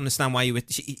 well, I don't understand why you were...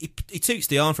 He toots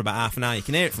the horn for about half an hour. You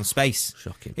can hear it from space.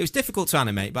 Shocking. It was difficult to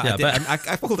animate, but Yeah,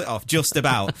 I pulled it off just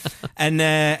about. And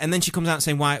then she comes out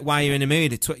saying, why are you in a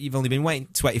mood? You've only been waiting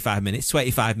 25 minutes.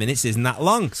 25 minutes isn't that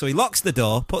long. So he locks the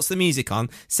door, puts the music on,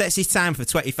 sets his time for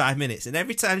 25 minutes, and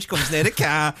every time she comes near the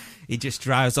car, he just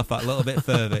drives off that little bit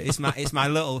further. It's my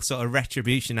little sort of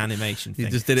retribution animation thing.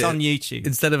 You just did it's it on YouTube.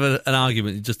 Instead of an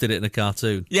argument, you just did it in a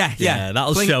cartoon. Yeah.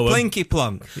 That'll show him. Plinky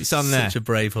Plonk. It's on there. Such a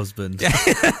brave husband. Jason.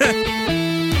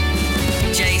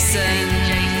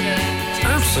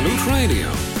 Absolute Radio,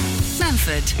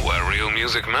 Manford. where real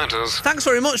music matters. Thanks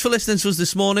very much for listening to us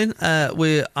this morning.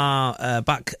 We are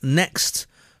back next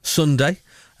Sunday.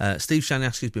 Steve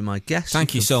Shanyaski has been my guest.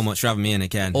 Thank you so much for having me in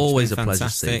again. Always It's a been pleasure,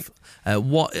 fantastic. Steve.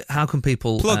 How can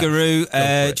people...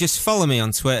 Pluggaroo, just follow me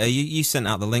on Twitter. You sent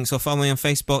out the links, or follow me on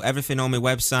Facebook. Everything on my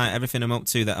website, everything I'm up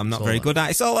to that I'm not very good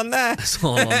at, it's all on there. It's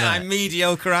all on there. I'm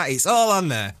mediocre at it. It's all on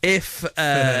there.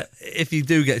 If you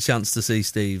do get a chance to see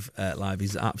Steve live,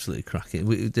 he's absolutely cracking.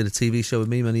 We did a TV show with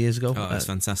me many years ago. Oh, that's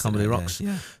fantastic. Comedy Yeah. Rocks.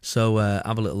 Yeah. So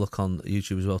have a little look on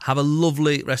YouTube as well. Have a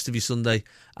lovely rest of your Sunday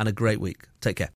and a great week. Take care.